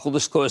yesterday, Buckle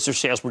disclosed their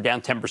sales were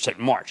down 10%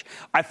 in March.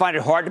 I find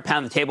it hard to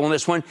pound the table on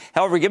this one.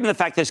 However, given the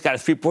fact that it's got a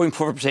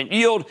 3.4%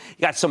 yield,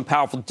 you got some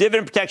powerful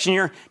dividend protection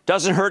here,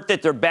 doesn't hurt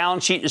that their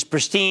balance sheet is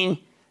pristine.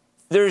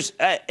 There's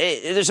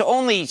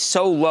only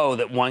so low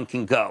that one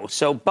can go.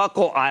 So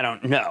Buckle, I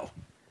don't know.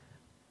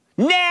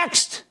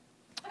 Next!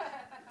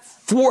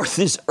 Fourth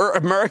is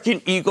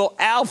American Eagle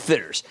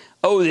Outfitters.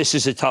 Oh, this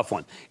is a tough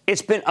one.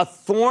 It's been a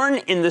thorn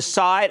in the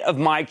side of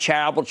my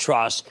charitable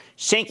trust,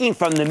 sinking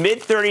from the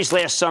mid-30s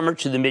last summer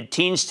to the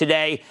mid-teens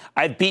today.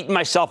 I've beaten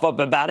myself up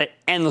about it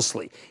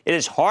endlessly. It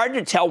is hard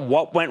to tell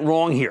what went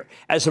wrong here,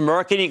 as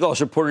American Eagle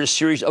has reported a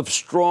series of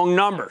strong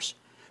numbers.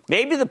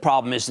 Maybe the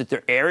problem is that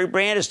their Aerie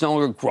brand is no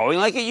longer growing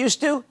like it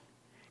used to.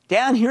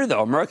 Down here,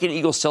 though, American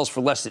Eagle sells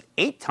for less than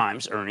 8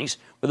 times earnings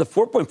with a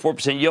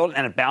 4.4% yield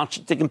and a balance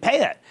sheet that can pay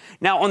that.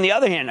 Now, on the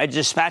other hand, I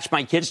dispatched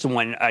my kids to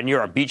one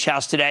near our beach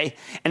house today,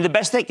 and the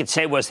best they could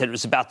say was that it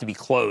was about to be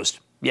closed.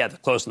 Yeah, they're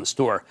closing the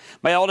store.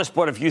 My eldest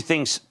bought a few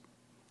things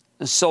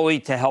solely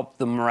to help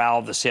the morale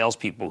of the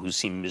salespeople who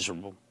seem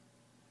miserable.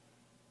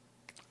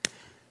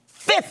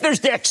 Fifth, there's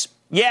Dick's.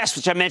 Yes,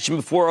 which I mentioned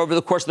before, over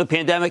the course of the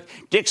pandemic,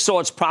 Dick's saw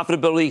its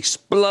profitability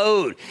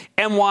explode.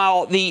 And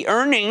while the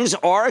earnings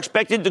are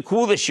expected to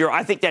cool this year,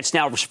 I think that's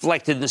now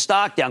reflected in the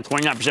stock, down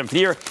 29% for the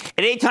year.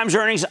 At 8 times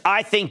earnings,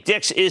 I think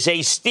Dick's is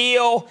a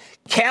steal.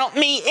 Count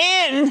me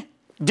in,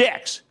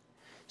 Dick's.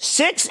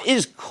 6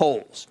 is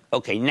Kohl's.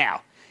 Okay,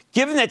 now,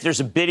 given that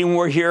there's a bidding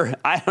war here,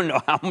 I don't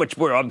know how much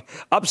more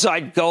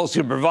upside Kohl's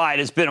can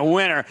provide. It's been a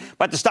winner,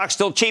 but the stock's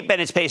still cheap,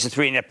 and it's pays a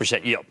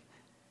 3.5% yield.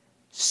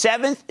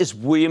 7th is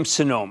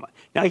Williams-Sonoma.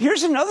 Now,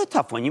 here's another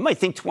tough one. You might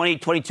think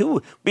 2022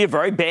 would be a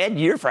very bad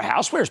year for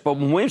housewares, but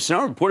when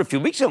Williams-Sonoma reported a few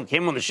weeks ago and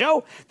came on the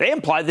show, they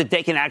implied that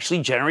they can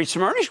actually generate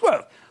some earnings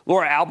growth.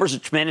 Laura Alber's a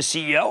tremendous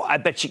CEO. I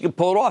bet she can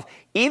pull it off,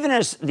 even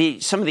as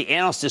some of the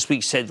analysts this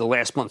week said the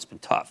last month's been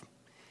tough.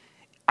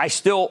 I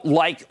still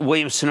like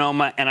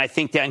Williams-Sonoma, and I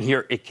think down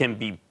here it can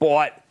be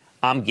bought.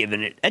 I'm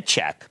giving it a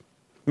check.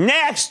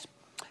 Next,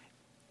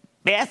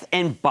 Bath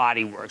 &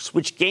 Body Works,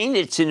 which gained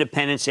its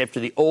independence after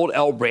the old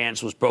L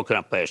Brands was broken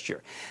up last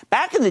year.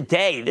 Back in the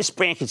day, this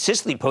brand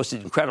consistently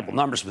posted incredible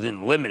numbers within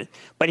the limited.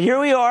 But here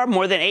we are,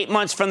 more than 8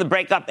 months from the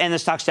breakup, and the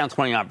stock's down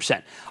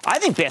 29%. I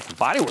think Bath &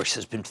 Body Works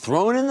has been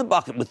thrown in the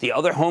bucket with the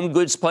other home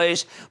goods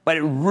plays, but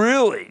it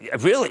really,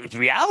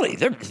 reality,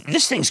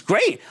 this thing's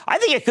great. I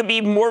think it could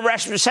be more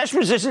recession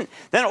resistant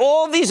than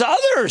all of these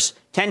others.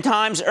 10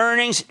 times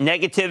earnings,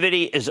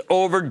 negativity is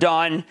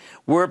overdone.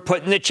 We're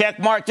putting the check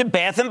mark to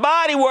Bath &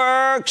 Body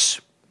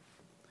Works.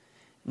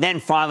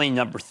 Then finally,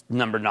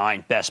 number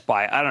 9, Best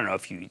Buy. I don't know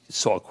if you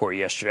saw Corey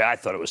yesterday. I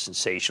thought it was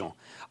sensational.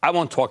 I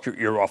won't talk your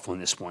ear off on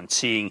this one,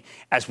 seeing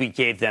as we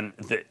gave them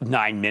the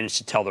 9 minutes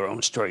to tell their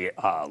own story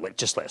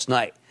just last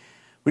night.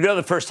 We know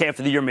the first half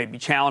of the year may be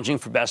challenging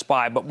for Best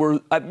Buy, but we're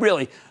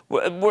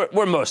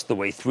most of the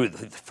way through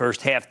the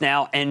first half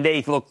now, and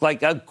they look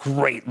like a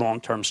great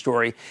long-term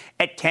story.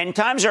 At 10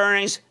 times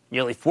earnings,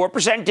 nearly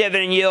 4%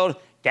 dividend yield,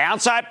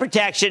 downside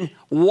protection,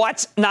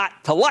 what's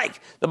not to like?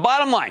 The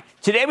bottom line,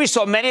 today we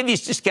saw many of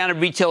these discounted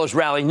retailers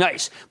rally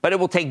nice, but it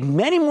will take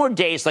many more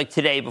days like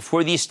today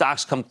before these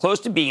stocks come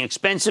close to being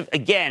expensive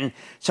again.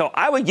 So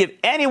I would give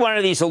any one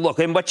of these a look.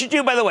 And what you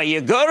do, by the way,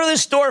 you go to the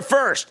store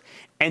first,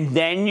 and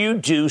then you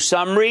do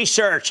some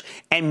research,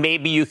 and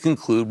maybe you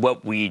conclude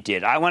what we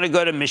did. I want to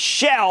go to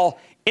Michelle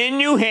in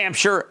New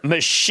Hampshire.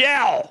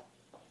 Michelle.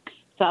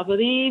 Top of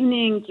the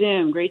evening,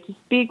 Jim. Great to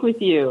speak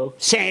with you.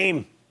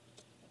 Same.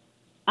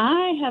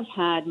 I have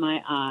had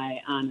my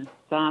eye on a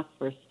stock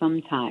for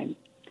some time.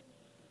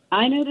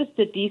 I noticed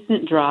a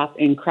decent drop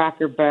in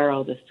Cracker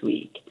Barrel this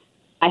week.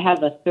 I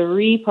have a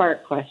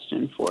 3-part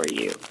question for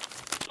you.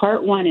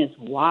 Part 1 is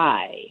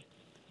why?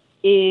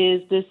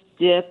 Is this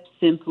dip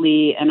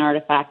simply an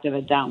artifact of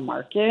a down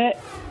market?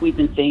 We've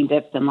been seeing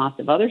dips in lots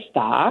of other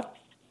stocks.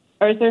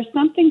 Or is there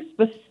something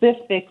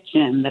specific,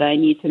 Jim, that I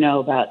need to know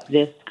about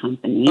this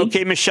company?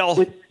 Okay,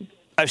 Michelle,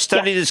 I've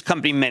studied this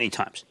company many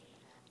times.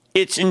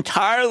 It's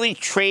entirely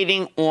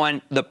trading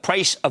on the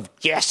price of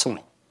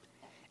gasoline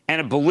and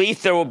a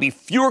belief there will be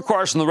fewer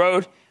cars on the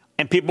road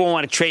and people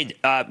won't trade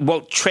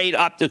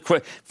up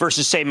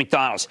versus, say,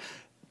 McDonald's.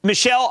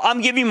 Michelle,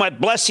 I'm giving you my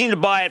blessing to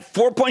buy it.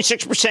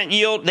 4.6%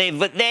 yield. They've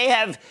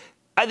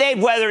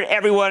weathered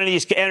every one of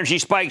these energy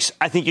spikes.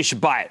 I think you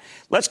should buy it.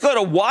 Let's go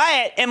to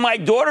Wyatt in my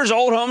daughter's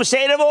old home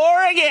state of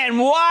Oregon.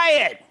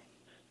 Wyatt.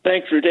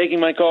 Thanks for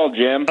taking my call,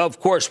 Jim. Of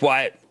course,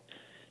 Wyatt.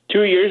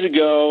 2 years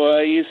ago,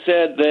 you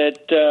said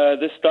that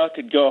this stock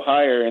could go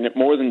higher, and it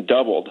more than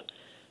doubled.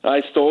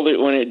 I sold it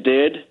when it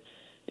did.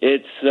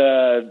 It's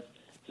a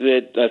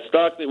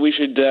stock that we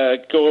should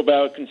go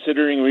about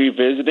considering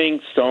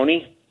revisiting.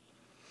 Sony.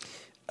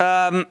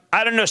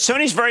 I don't know.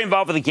 Sony's very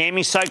involved with the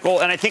gaming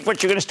cycle, and I think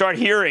what you're going to start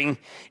hearing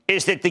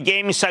is that the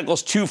gaming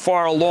cycle's too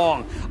far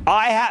along.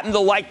 I happen to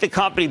like the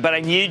company, but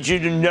I need you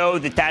to know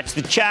that that's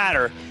the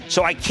chatter,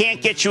 so I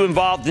can't get you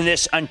involved in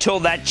this until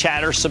that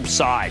chatter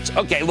subsides.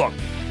 Okay, look,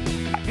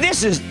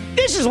 this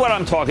is what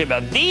I'm talking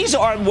about. These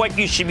are what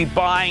you should be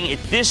buying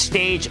at this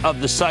stage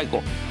of the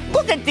cycle.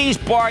 Look at these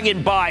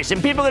bargain buys,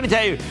 and people are going to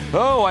tell you,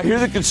 oh, I hear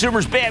the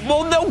consumer's bad.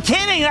 Well, no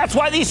kidding. That's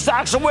why these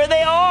stocks are where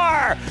they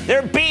are.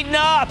 They're beaten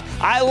up.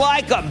 I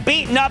like them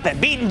beaten up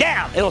and beaten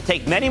down. It'll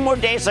take many more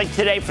days like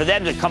today for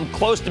them to come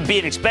close to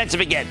being expensive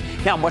again.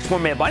 Now, much more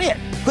mad money,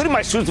 including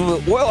my suit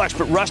with oil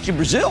expert Rusty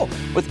Brazil,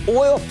 with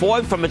oil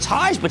falling from its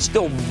highs, but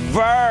still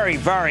very,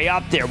 very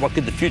up there. What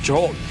could the future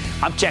hold?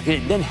 I'm checking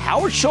it. Then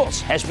Howard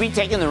Schultz has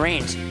retaken the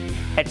reins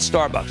at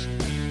Starbucks.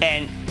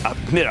 And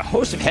amid a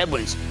host of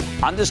headwinds,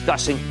 I'm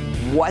discussing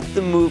what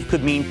the move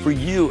could mean for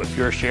you if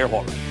you're a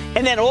shareholder.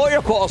 And then all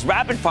your calls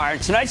rapid fire in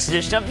tonight's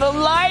edition of the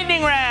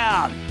Lightning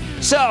Round.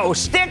 So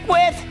stick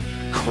with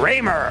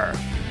Cramer.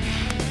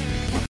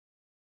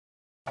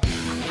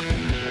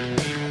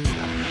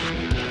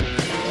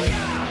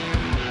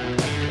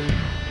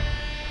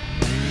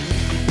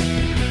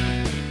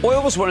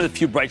 Oil was one of the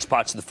few bright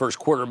spots in the first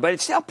quarter, but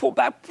it's now pulled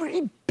back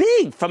pretty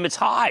big from its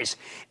highs.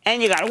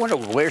 And you got to wonder,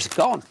 where's it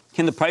going?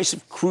 Can the price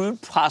of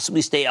crude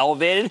possibly stay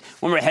elevated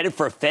when we're headed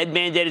for a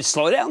Fed-mandated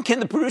slowdown? Can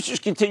the producers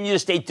continue to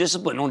stay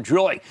disciplined on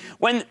drilling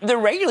when they're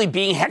regularly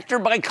being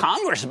hectored by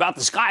Congress about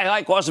the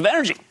sky-high cost of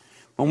energy?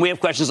 When we have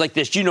questions like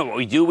this, you know what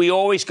we do. We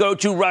always go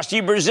to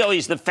Rusty Brazil.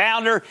 He's the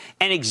founder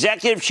and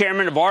executive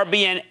chairman of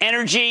RBN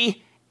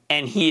Energy,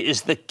 and he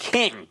is the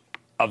king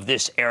of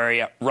this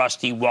area.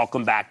 Rusty,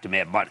 welcome back to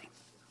Mad Money.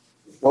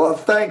 Well,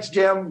 thanks,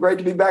 Jim. Great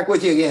to be back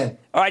with you again.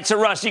 All right,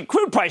 so, Rusty,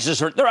 crude prices,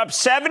 they're up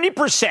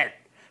 70%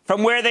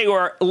 from where they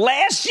were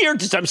last year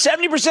to some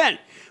 70%.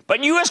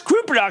 But U.S.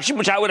 crude production,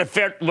 which I would have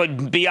felt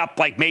would be up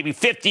like maybe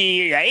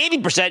 50,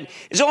 80%,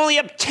 is only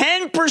up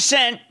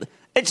 10%.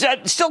 It's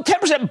still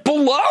 10%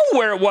 below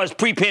where it was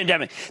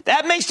pre-pandemic.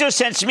 That makes no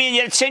sense to me. And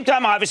yet at the same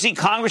time, obviously,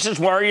 Congress is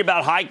worried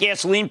about high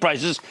gasoline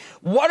prices.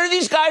 What are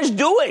these guys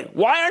doing?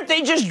 Why aren't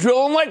they just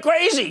drilling like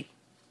crazy?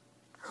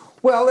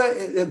 Well,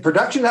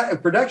 production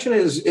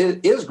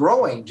is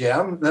growing,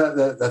 Jim.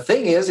 The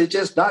thing is, it's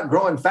just not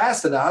growing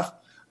fast enough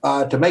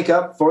to make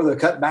up for the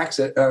cutbacks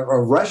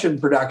of Russian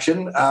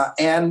production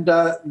and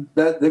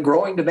the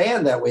growing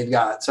demand that we've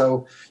got.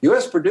 So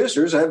U.S.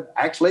 producers have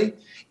actually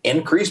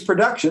increased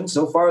production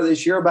so far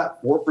this year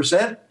about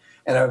 4%.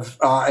 And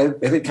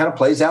if it kind of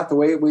plays out the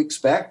way we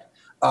expect,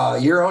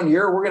 year on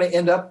year, we're going to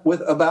end up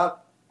with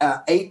about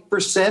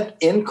 8%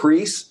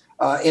 increase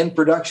in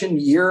production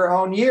year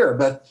on year.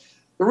 But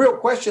the real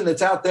question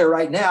that's out there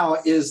right now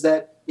is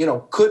that,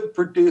 could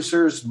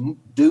producers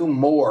do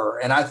more?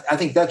 And I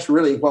think that's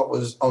really what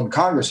was on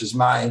Congress's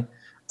mind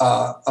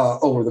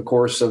over the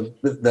course of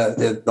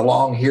the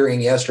long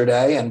hearing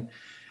yesterday. And,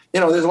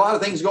 there's a lot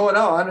of things going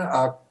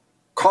on.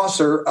 Costs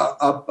are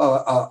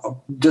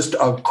up just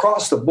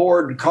across the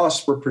board.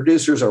 Costs for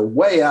producers are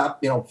way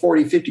up,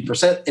 40,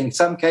 50% in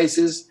some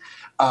cases.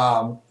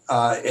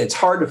 It's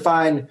hard to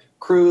find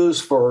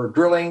crews for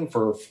drilling,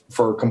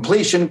 for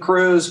completion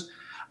crews.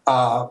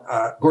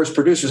 Of course,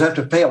 producers have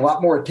to pay a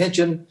lot more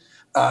attention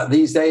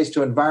these days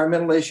to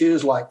environmental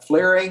issues like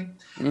flaring.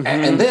 Mm-hmm.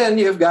 And then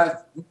you've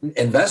got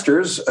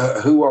investors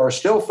who are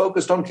still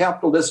focused on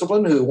capital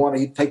discipline, who want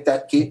to take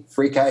that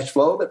free cash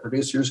flow that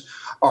producers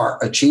are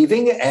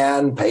achieving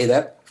and pay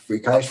that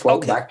free cash flow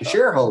back to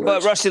shareholders.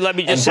 But, Rusty, let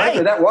me just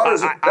say, that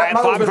model's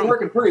been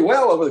working pretty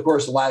well over the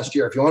course of last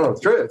year, if you want to know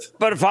the truth.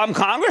 But if I'm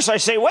Congress, I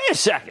say, wait a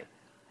second.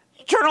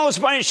 You turn all this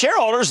money to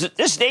shareholders,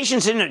 this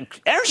nation's in an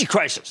energy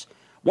crisis.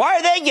 Why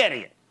are they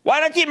getting it? Why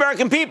not the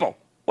American people?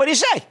 What do you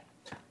say?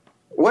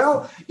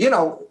 Well,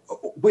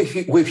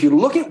 if you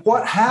look at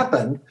what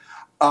happened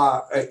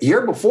a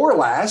year before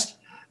last,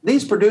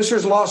 these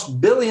producers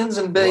lost billions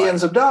and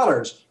billions of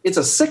dollars. It's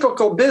a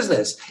cyclical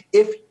business.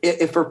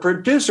 If a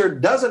producer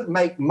doesn't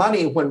make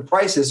money when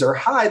prices are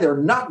high, they're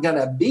not going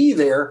to be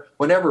there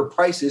whenever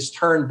prices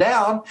turn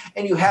down,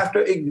 and you have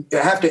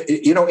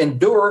to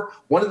endure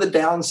one of the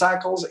down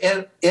cycles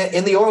in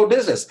the oil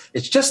business.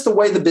 It's just the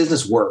way the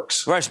business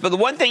works. Right, but the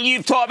one thing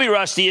you've taught me,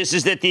 Rusty,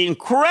 is that the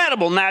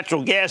incredible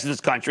natural gas in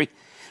this country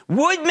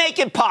would make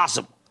it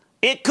possible.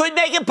 It could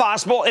make it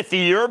possible if the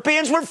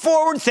Europeans were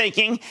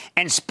forward-thinking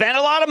and spent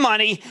a lot of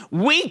money,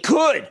 we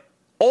could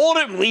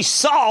ultimately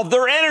solve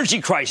their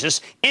energy crisis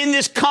in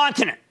this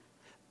continent.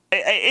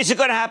 Is it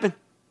going to happen?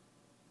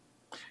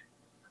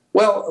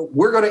 Well,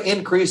 we're going to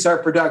increase our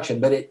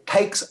production, but it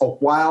takes a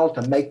while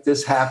to make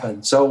this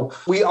happen. So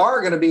we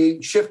are going to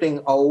be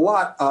shifting a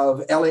lot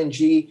of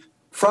LNG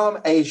from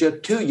Asia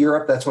to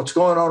Europe. That's what's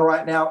going on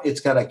right now. It's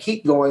going to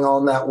keep going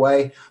on that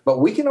way. But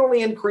we can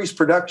only increase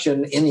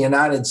production in the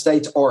United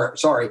States,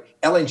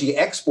 LNG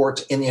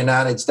exports in the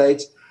United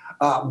States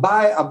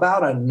by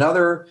about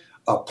another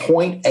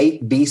 0.8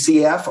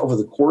 BCF over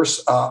the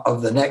course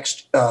of the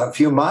next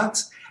few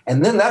months.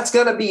 And then that's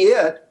going to be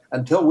it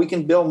until we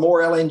can build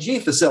more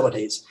LNG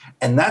facilities.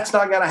 And that's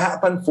not going to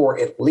happen for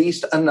at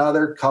least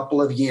another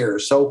couple of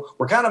years. So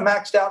we're kind of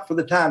maxed out for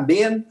the time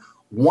being.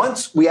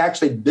 Once we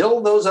actually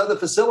build those other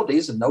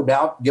facilities, and no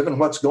doubt, given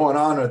what's going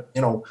on,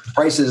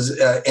 prices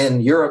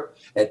in Europe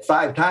at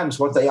 5 times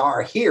what they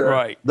are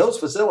here, those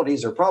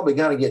facilities are probably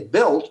going to get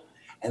built.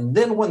 And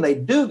then when they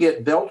do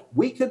get built,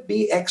 we could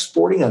be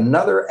exporting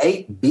another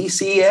 8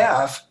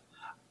 BCF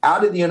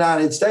out of the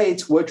United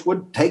States, which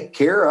would take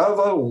care of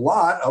a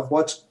lot of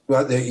what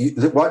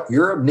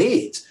Europe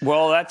needs.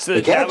 Well, that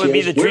would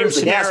be the dream scenario. Where's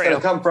the gas going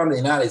to come from the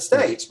United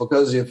States?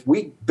 Because if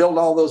we build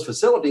all those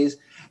facilities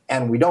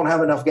and we don't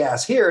have enough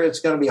gas here, it's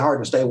going to be hard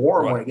to stay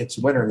warm when it gets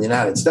winter in the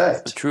United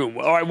States. True.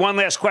 All right, one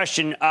last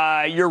question.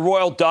 Your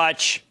Royal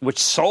Dutch, which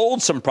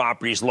sold some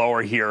properties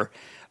lower here,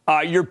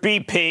 your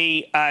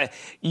BP.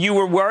 You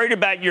were worried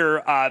about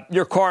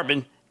your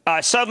carbon.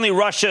 Suddenly,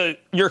 Russia,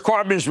 your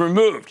carbon is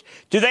removed.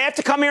 Do they have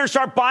to come here and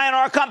start buying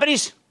our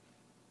companies?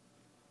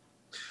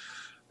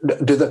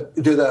 Do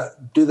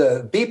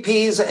the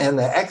BPs and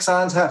the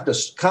Exxons have to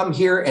come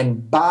here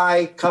and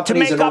buy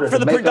companies to make up for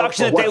the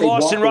production that they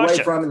lost in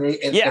Russia?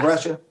 In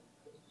Russia?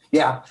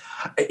 Yeah,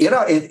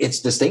 it's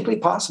distinctly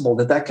possible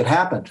that could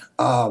happen.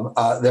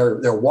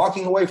 They're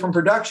walking away from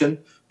production.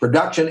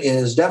 Production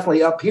is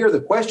definitely up here. The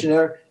question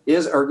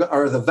is,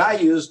 are the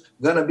values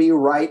going to be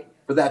right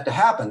for that to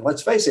happen?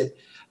 Let's face it.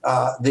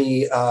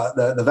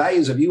 The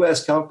values of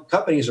U.S.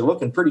 companies are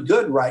looking pretty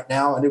good right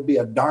now, and it'd be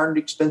a darned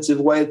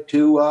expensive way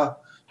to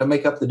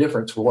make up the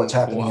difference for what's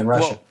happening in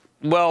Russia.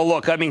 Well,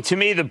 look, I mean, to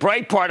me, the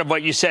bright part of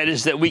what you said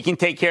is that we can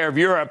take care of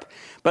Europe.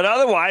 But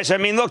otherwise, I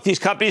mean, look, these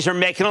companies are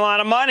making a lot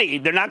of money.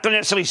 They're not going to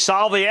necessarily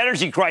solve the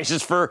energy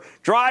crisis for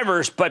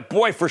drivers. But,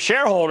 boy, for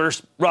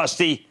shareholders,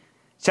 Rusty,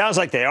 sounds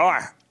like they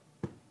are.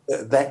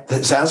 That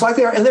sounds like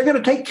they are. And they're going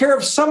to take care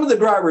of some of the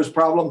drivers'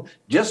 problem,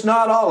 just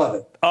not all of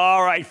it.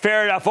 All right,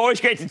 fair enough. Always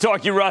great to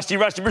talk to you, Rusty.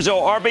 Rusty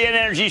Braziel, RBN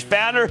Energy's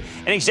founder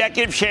and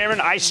executive chairman.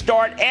 I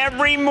start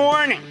every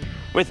morning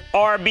with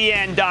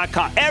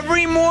RBN.com.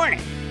 Every morning.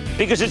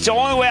 Because it's the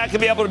only way I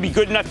can be able to be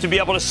good enough to be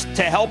able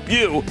to help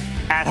you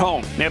at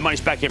home. Mad Money's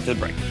back after the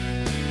break.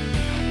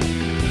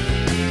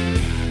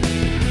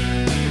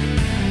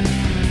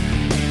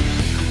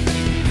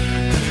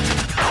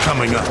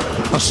 Coming up,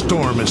 a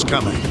storm is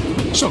coming.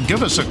 So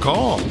give us a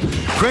call.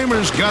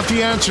 Cramer's got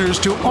the answers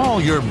to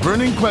all your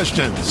burning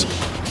questions.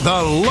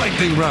 The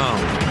lightning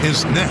round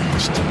is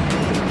next.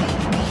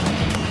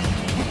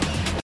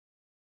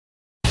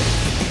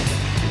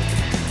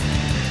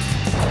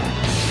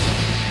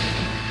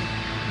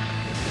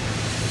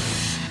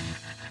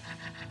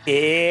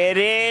 It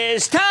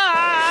is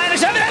time.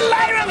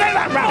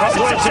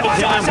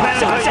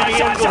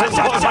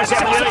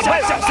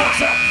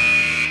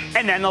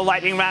 And then the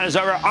lightning round is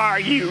over. Are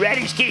you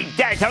ready, Ski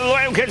Daddy? Tell me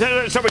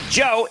the start with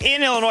Joe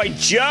in Illinois.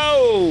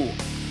 Joe.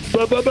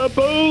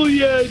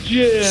 Booyah,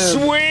 Jim.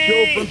 Sweet.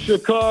 Joe from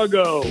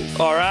Chicago.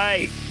 All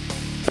right.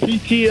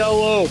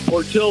 PTLO,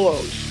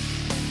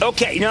 Portillo's.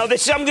 Okay, now I'm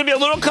going to be a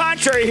little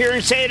contrary here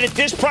and say that at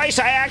this price,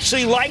 I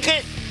actually like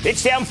it.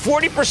 It's down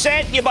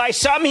 40%. You buy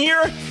some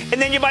here,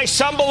 and then you buy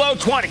some below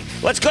 20.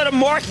 Let's go to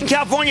Mark in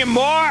California.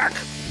 Mark.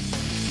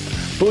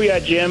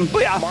 Booyah, Jim.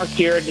 Booyah. Mark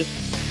here.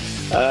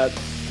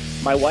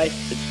 My wife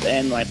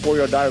and my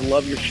 4-year-old daughter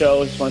love your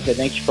show. I just want to say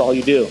thank you for all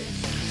you do.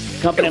 The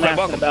company I'm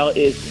asking about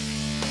is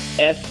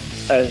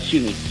CISO.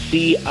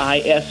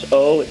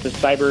 It's a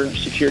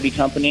cybersecurity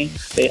company.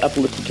 They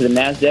uplisted to the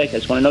NASDAQ. I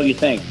just want to know what you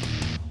think.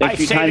 Thanks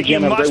for your time,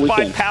 Jim. You must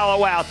buy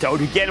Palo Alto.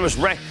 Again, it was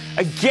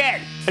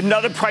again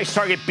another price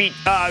target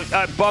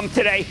bump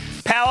today.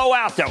 Palo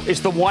Alto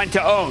is the one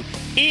to own.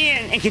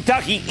 Ian in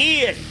Kentucky.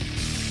 Ian.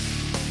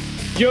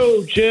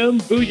 Yo, Jim.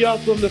 Booyah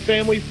from the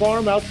family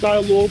farm outside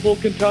of Louisville,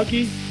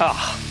 Kentucky.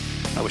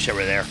 I wish I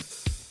were there.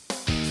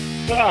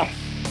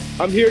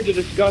 I'm here to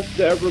discuss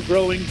the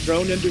ever-growing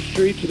drone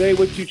industry today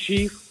with you,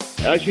 Chief.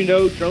 As you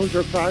know, drones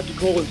are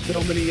practical in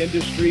so many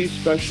industries,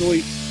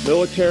 especially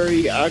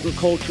military,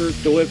 agriculture,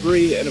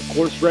 delivery, and, of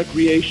course,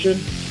 recreation.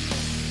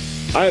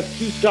 I have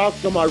two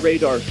stocks on my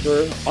radar,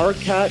 sir,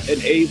 ARCAT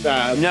and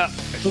AVAB. No.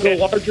 For the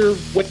larger...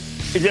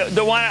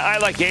 The one I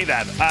like,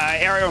 AVAB,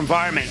 Aerial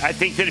Environment. I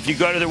think that if you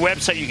go to their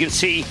website, you can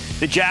see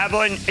the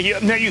Javelin.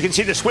 You can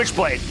see the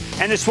Switchblade.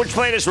 And the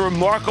Switchblade is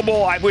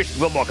remarkable.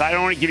 Look, I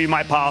don't want to give you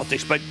my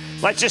politics, but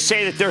let's just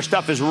say that their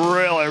stuff is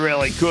really,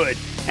 really good.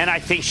 And I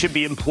think should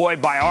be employed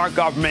by our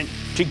government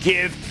to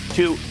give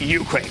to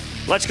Ukraine.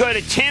 Let's go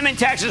to Tim in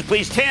Texas,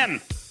 please.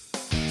 Tim.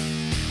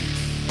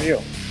 How are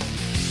you?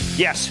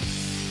 Yes.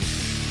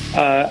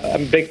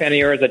 I'm a big fan of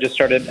yours. I just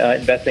started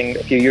investing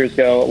a few years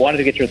ago. I wanted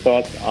to get your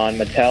thoughts on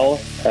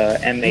Mattel,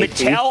 MAT.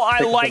 Mattel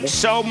I like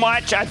so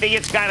much. I think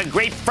it's got a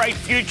great bright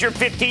future.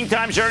 15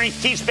 times earnings.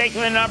 Keeps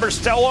making the numbers.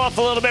 Still off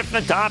a little bit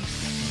from the top.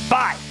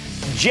 But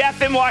Jeff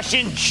in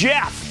Washington.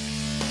 Jeff.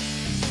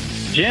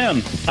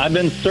 Jim, I've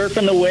been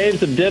surfing the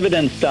waves of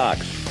dividend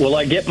stocks. Will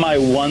I get my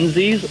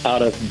onesies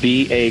out of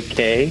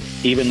BAK,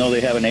 even though they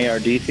have an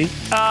ARDC?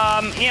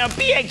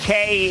 BAK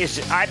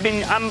is.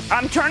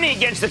 I'm turning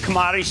against the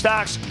commodity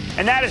stocks,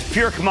 and that is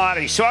pure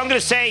commodity. So I'm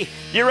going to say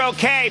you're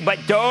okay, but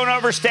don't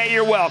overstay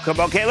your welcome.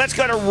 Okay, let's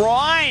go to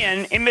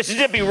Ryan in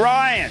Mississippi.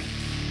 Ryan.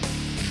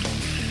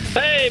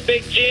 Hey,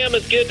 Big Jim,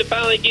 it's good to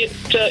finally get in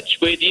touch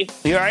with you.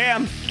 Here I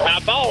am.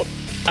 I bought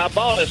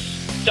a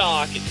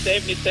stock at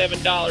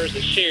 $77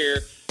 a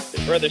share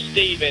that Brother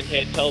Steven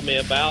had told me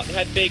about. It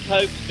had big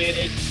hopes in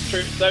it.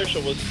 Truth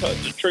Social was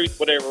the Truth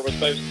whatever was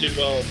supposed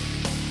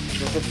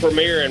to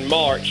premiere in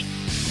March.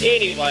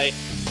 Anyway,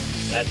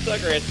 that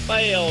sucker has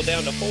failed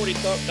down to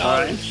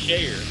 $40-something a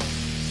share.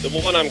 The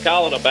one I'm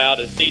calling about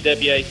is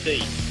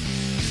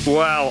DWAC.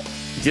 Well,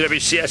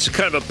 DWC, that's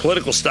kind of a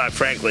political stock,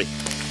 frankly.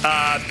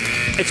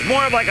 It's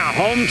more of like a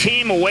home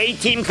team, away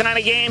team kind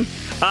of game.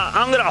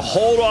 I'm going to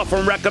hold off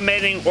from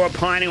recommending or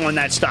opining on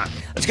that stock.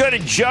 Let's go to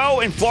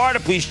Joe in Florida,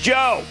 please.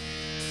 Joe.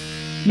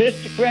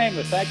 Mr.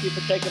 Kramer, thank you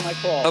for taking my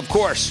call. Of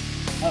course.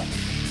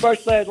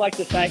 Firstly, I'd like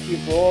to thank you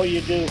for all you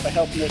do for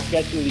helping us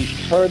get through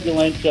these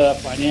turbulent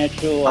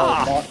financial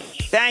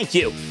markets. Thank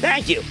you.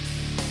 Thank you.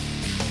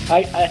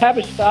 I have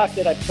a stock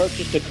that I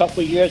purchased a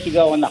couple of years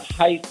ago in the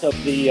height of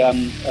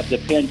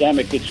the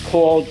pandemic. It's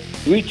called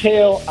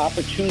Retail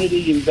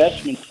Opportunity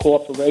Investment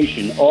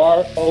Corporation,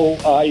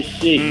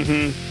 ROIC.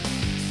 Mm-hmm.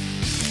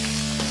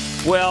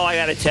 Well, I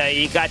got to tell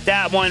you got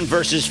that one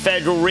versus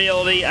Federal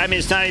Realty. I mean,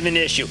 it's not even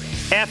an issue.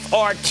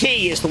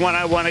 FRT is the one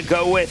I want to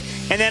go with.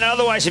 And then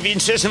otherwise, if you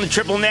insist on the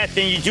triple net,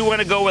 then you do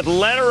want to go with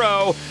letter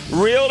O,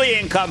 Realty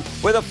Income,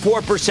 with a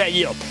 4%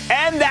 yield.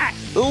 And that,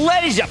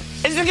 ladies and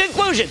gentlemen, is the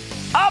conclusion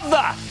of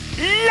the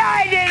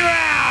Lightning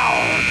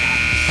Round.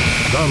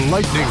 The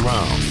Lightning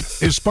Round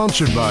is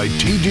sponsored by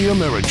TD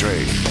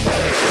Ameritrade.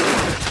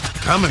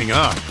 Coming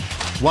up,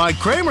 why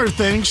Kramer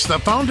thinks the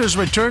founder's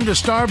return to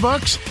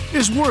Starbucks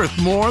is worth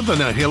more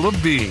than a hill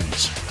of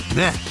beans.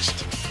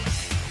 Next.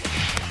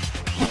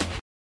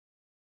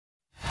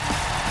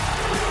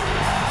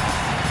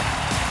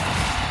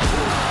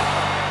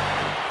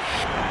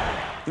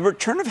 The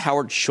return of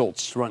Howard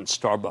Schultz to run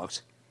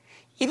Starbucks,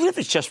 even if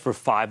it's just for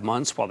 5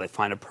 months while they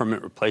find a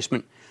permanent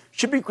replacement,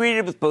 should be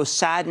greeted with both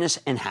sadness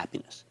and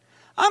happiness.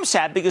 I'm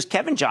sad because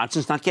Kevin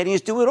Johnson's not getting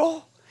his due at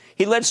all.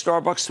 He led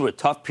Starbucks through a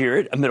tough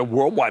period amid a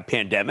worldwide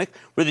pandemic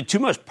where the two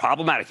most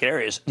problematic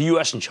areas, the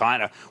U.S. and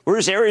China, were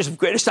his areas of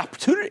greatest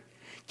opportunity.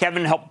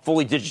 Kevin helped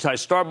fully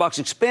digitize Starbucks,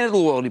 expanded the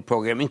loyalty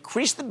program,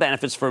 increased the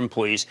benefits for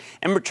employees,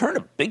 and returned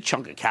a big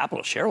chunk of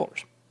capital to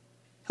shareholders.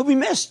 He'll be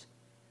missed.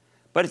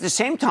 But at the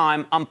same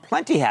time, I'm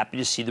plenty happy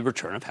to see the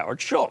return of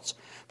Howard Schultz,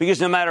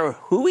 because no matter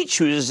who he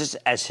chooses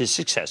as his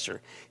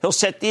successor, he'll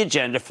set the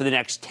agenda for the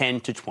next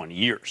 10 to 20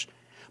 years.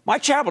 My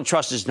charitable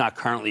trust is not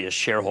currently a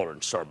shareholder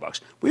in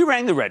Starbucks. We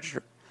rang the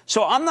register,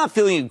 so I'm not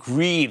feeling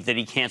aggrieved that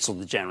he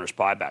canceled the generous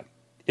buyback.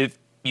 If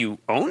you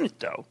own it,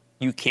 though,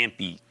 you can't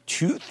be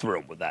too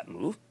thrilled with that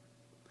move.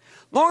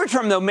 Longer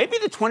term, though, maybe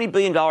the $20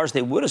 billion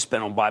they would have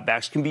spent on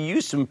buybacks can be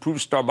used to improve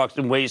Starbucks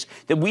in ways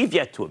that we've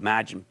yet to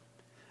imagine.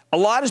 A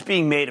lot is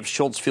being made of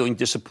Schultz feeling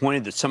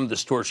disappointed that some of the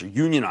stores are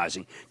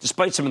unionizing,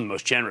 despite some of the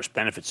most generous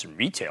benefits in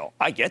retail.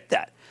 I get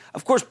that.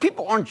 Of course,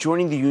 people aren't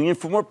joining the union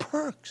for more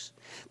perks.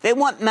 They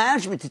want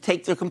management to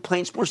take their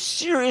complaints more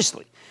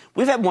seriously.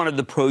 We've had one of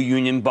the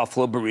pro-union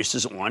Buffalo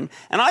baristas on,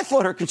 and I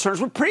thought her concerns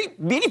were pretty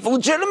meaningful,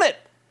 legitimate.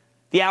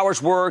 The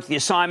hours worked, the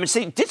assignments,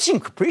 they did seem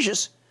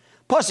capricious.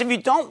 Plus, if you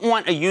don't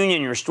want a union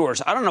in your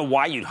stores, I don't know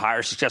why you'd hire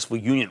a successful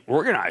union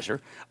organizer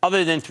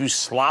other than through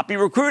sloppy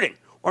recruiting.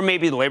 Or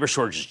maybe the labor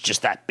shortage is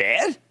just that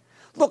bad?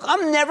 Look,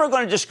 I'm never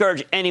going to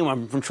discourage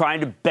anyone from trying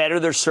to better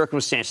their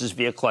circumstances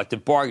via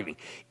collective bargaining,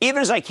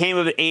 even as I came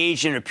of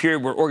age in a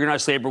period where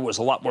organized labor was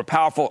a lot more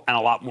powerful and a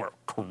lot more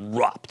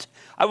corrupt.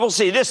 I will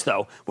say this,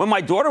 though. When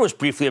my daughter was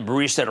briefly a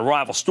barista at a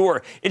rival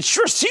store, it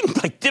sure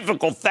seemed like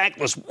difficult,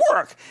 thankless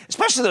work,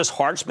 especially those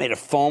hearts made of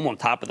foam on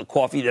top of the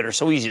coffee that are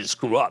so easy to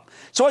screw up.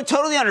 So I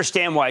totally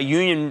understand why a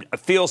union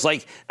feels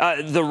like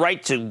the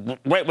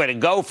right way to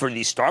go for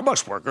these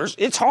Starbucks workers.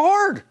 It's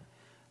hard.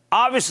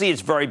 Obviously,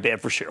 it's very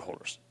bad for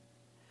shareholders.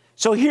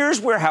 So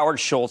here's where Howard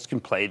Schultz can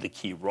play the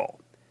key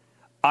role.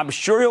 I'm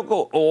sure he'll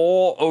go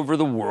all over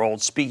the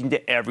world speaking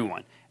to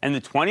everyone, and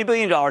the $20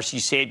 billion he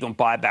saved on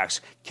buybacks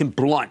can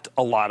blunt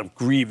a lot of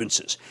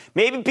grievances.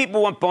 Maybe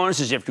people want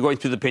bonuses after going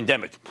through the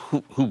pandemic.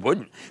 Who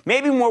wouldn't?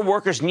 Maybe more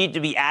workers need to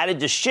be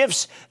added to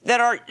shifts that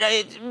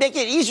make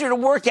it easier to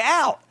work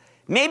out.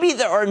 Maybe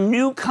there are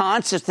new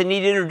concepts that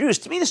need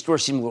introduced. To me, the store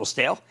seemed a little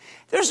stale.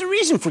 There's a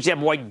reason, for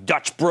example, why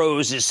Dutch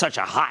Bros is such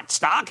a hot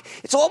stock.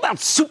 It's all about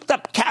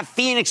souped-up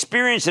caffeine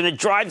experience and a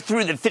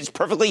drive-through that fits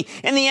perfectly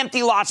in the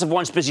empty lots of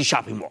once busy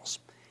shopping malls.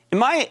 In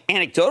my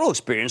anecdotal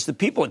experience, the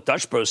people at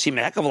Dutch Bros seem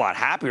a heck of a lot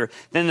happier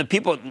than the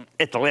people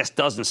at the last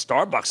dozen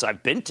Starbucks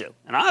I've been to.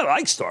 And I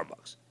like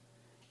Starbucks.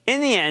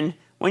 In the end,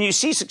 when you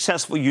see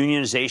successful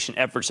unionization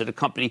efforts at a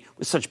company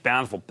with such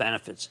bountiful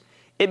benefits,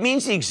 it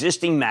means the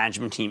existing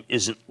management team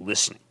isn't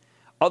listening.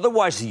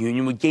 Otherwise, the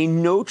union would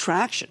gain no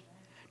traction.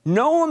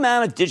 No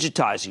amount of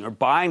digitizing or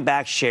buying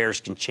back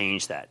shares can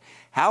change that.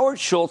 Howard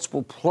Schultz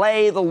will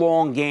play the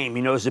long game.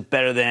 He knows it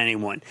better than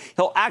anyone.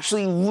 He'll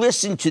actually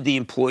listen to the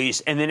employees,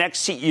 and the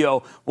next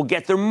CEO will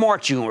get their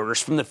marching orders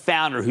from the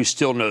founder who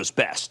still knows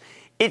best.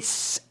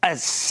 It's a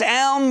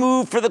sound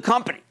move for the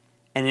company.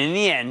 And in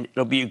the end,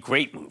 it'll be a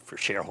great move for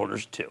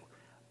shareholders, too.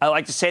 I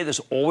like to say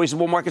there's always a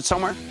bull market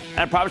somewhere, and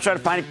I promise try to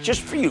find it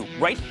just for you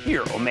right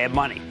here on Mad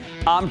Money.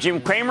 I'm Jim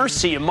Cramer.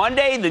 See you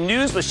Monday. The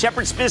news with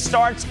Shepard Smith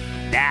starts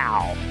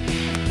now.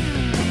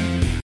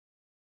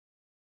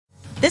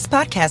 This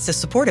podcast is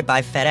supported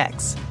by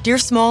FedEx. Dear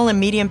small and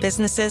medium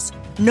businesses,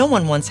 no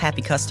one wants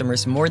happy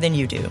customers more than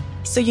you do.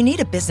 So you need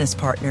a business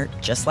partner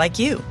just like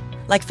you.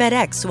 Like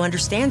FedEx, who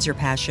understands your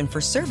passion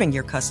for serving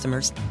your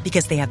customers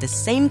because they have the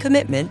same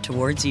commitment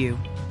towards you.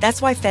 That's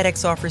why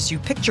FedEx offers you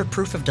picture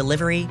proof of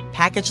delivery,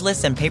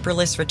 packageless and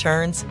paperless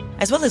returns,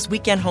 as well as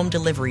weekend home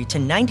delivery to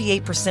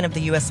 98% of the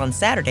U.S. on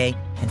Saturday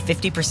and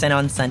 50%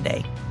 on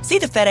Sunday. See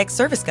the FedEx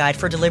service guide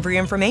for delivery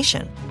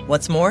information.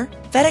 What's more,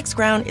 FedEx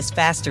Ground is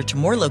faster to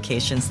more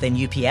locations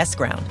than UPS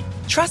Ground.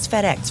 Trust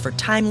FedEx for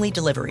timely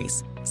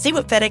deliveries. See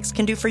what FedEx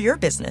can do for your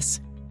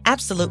business.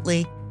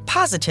 Absolutely,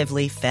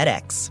 positively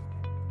FedEx.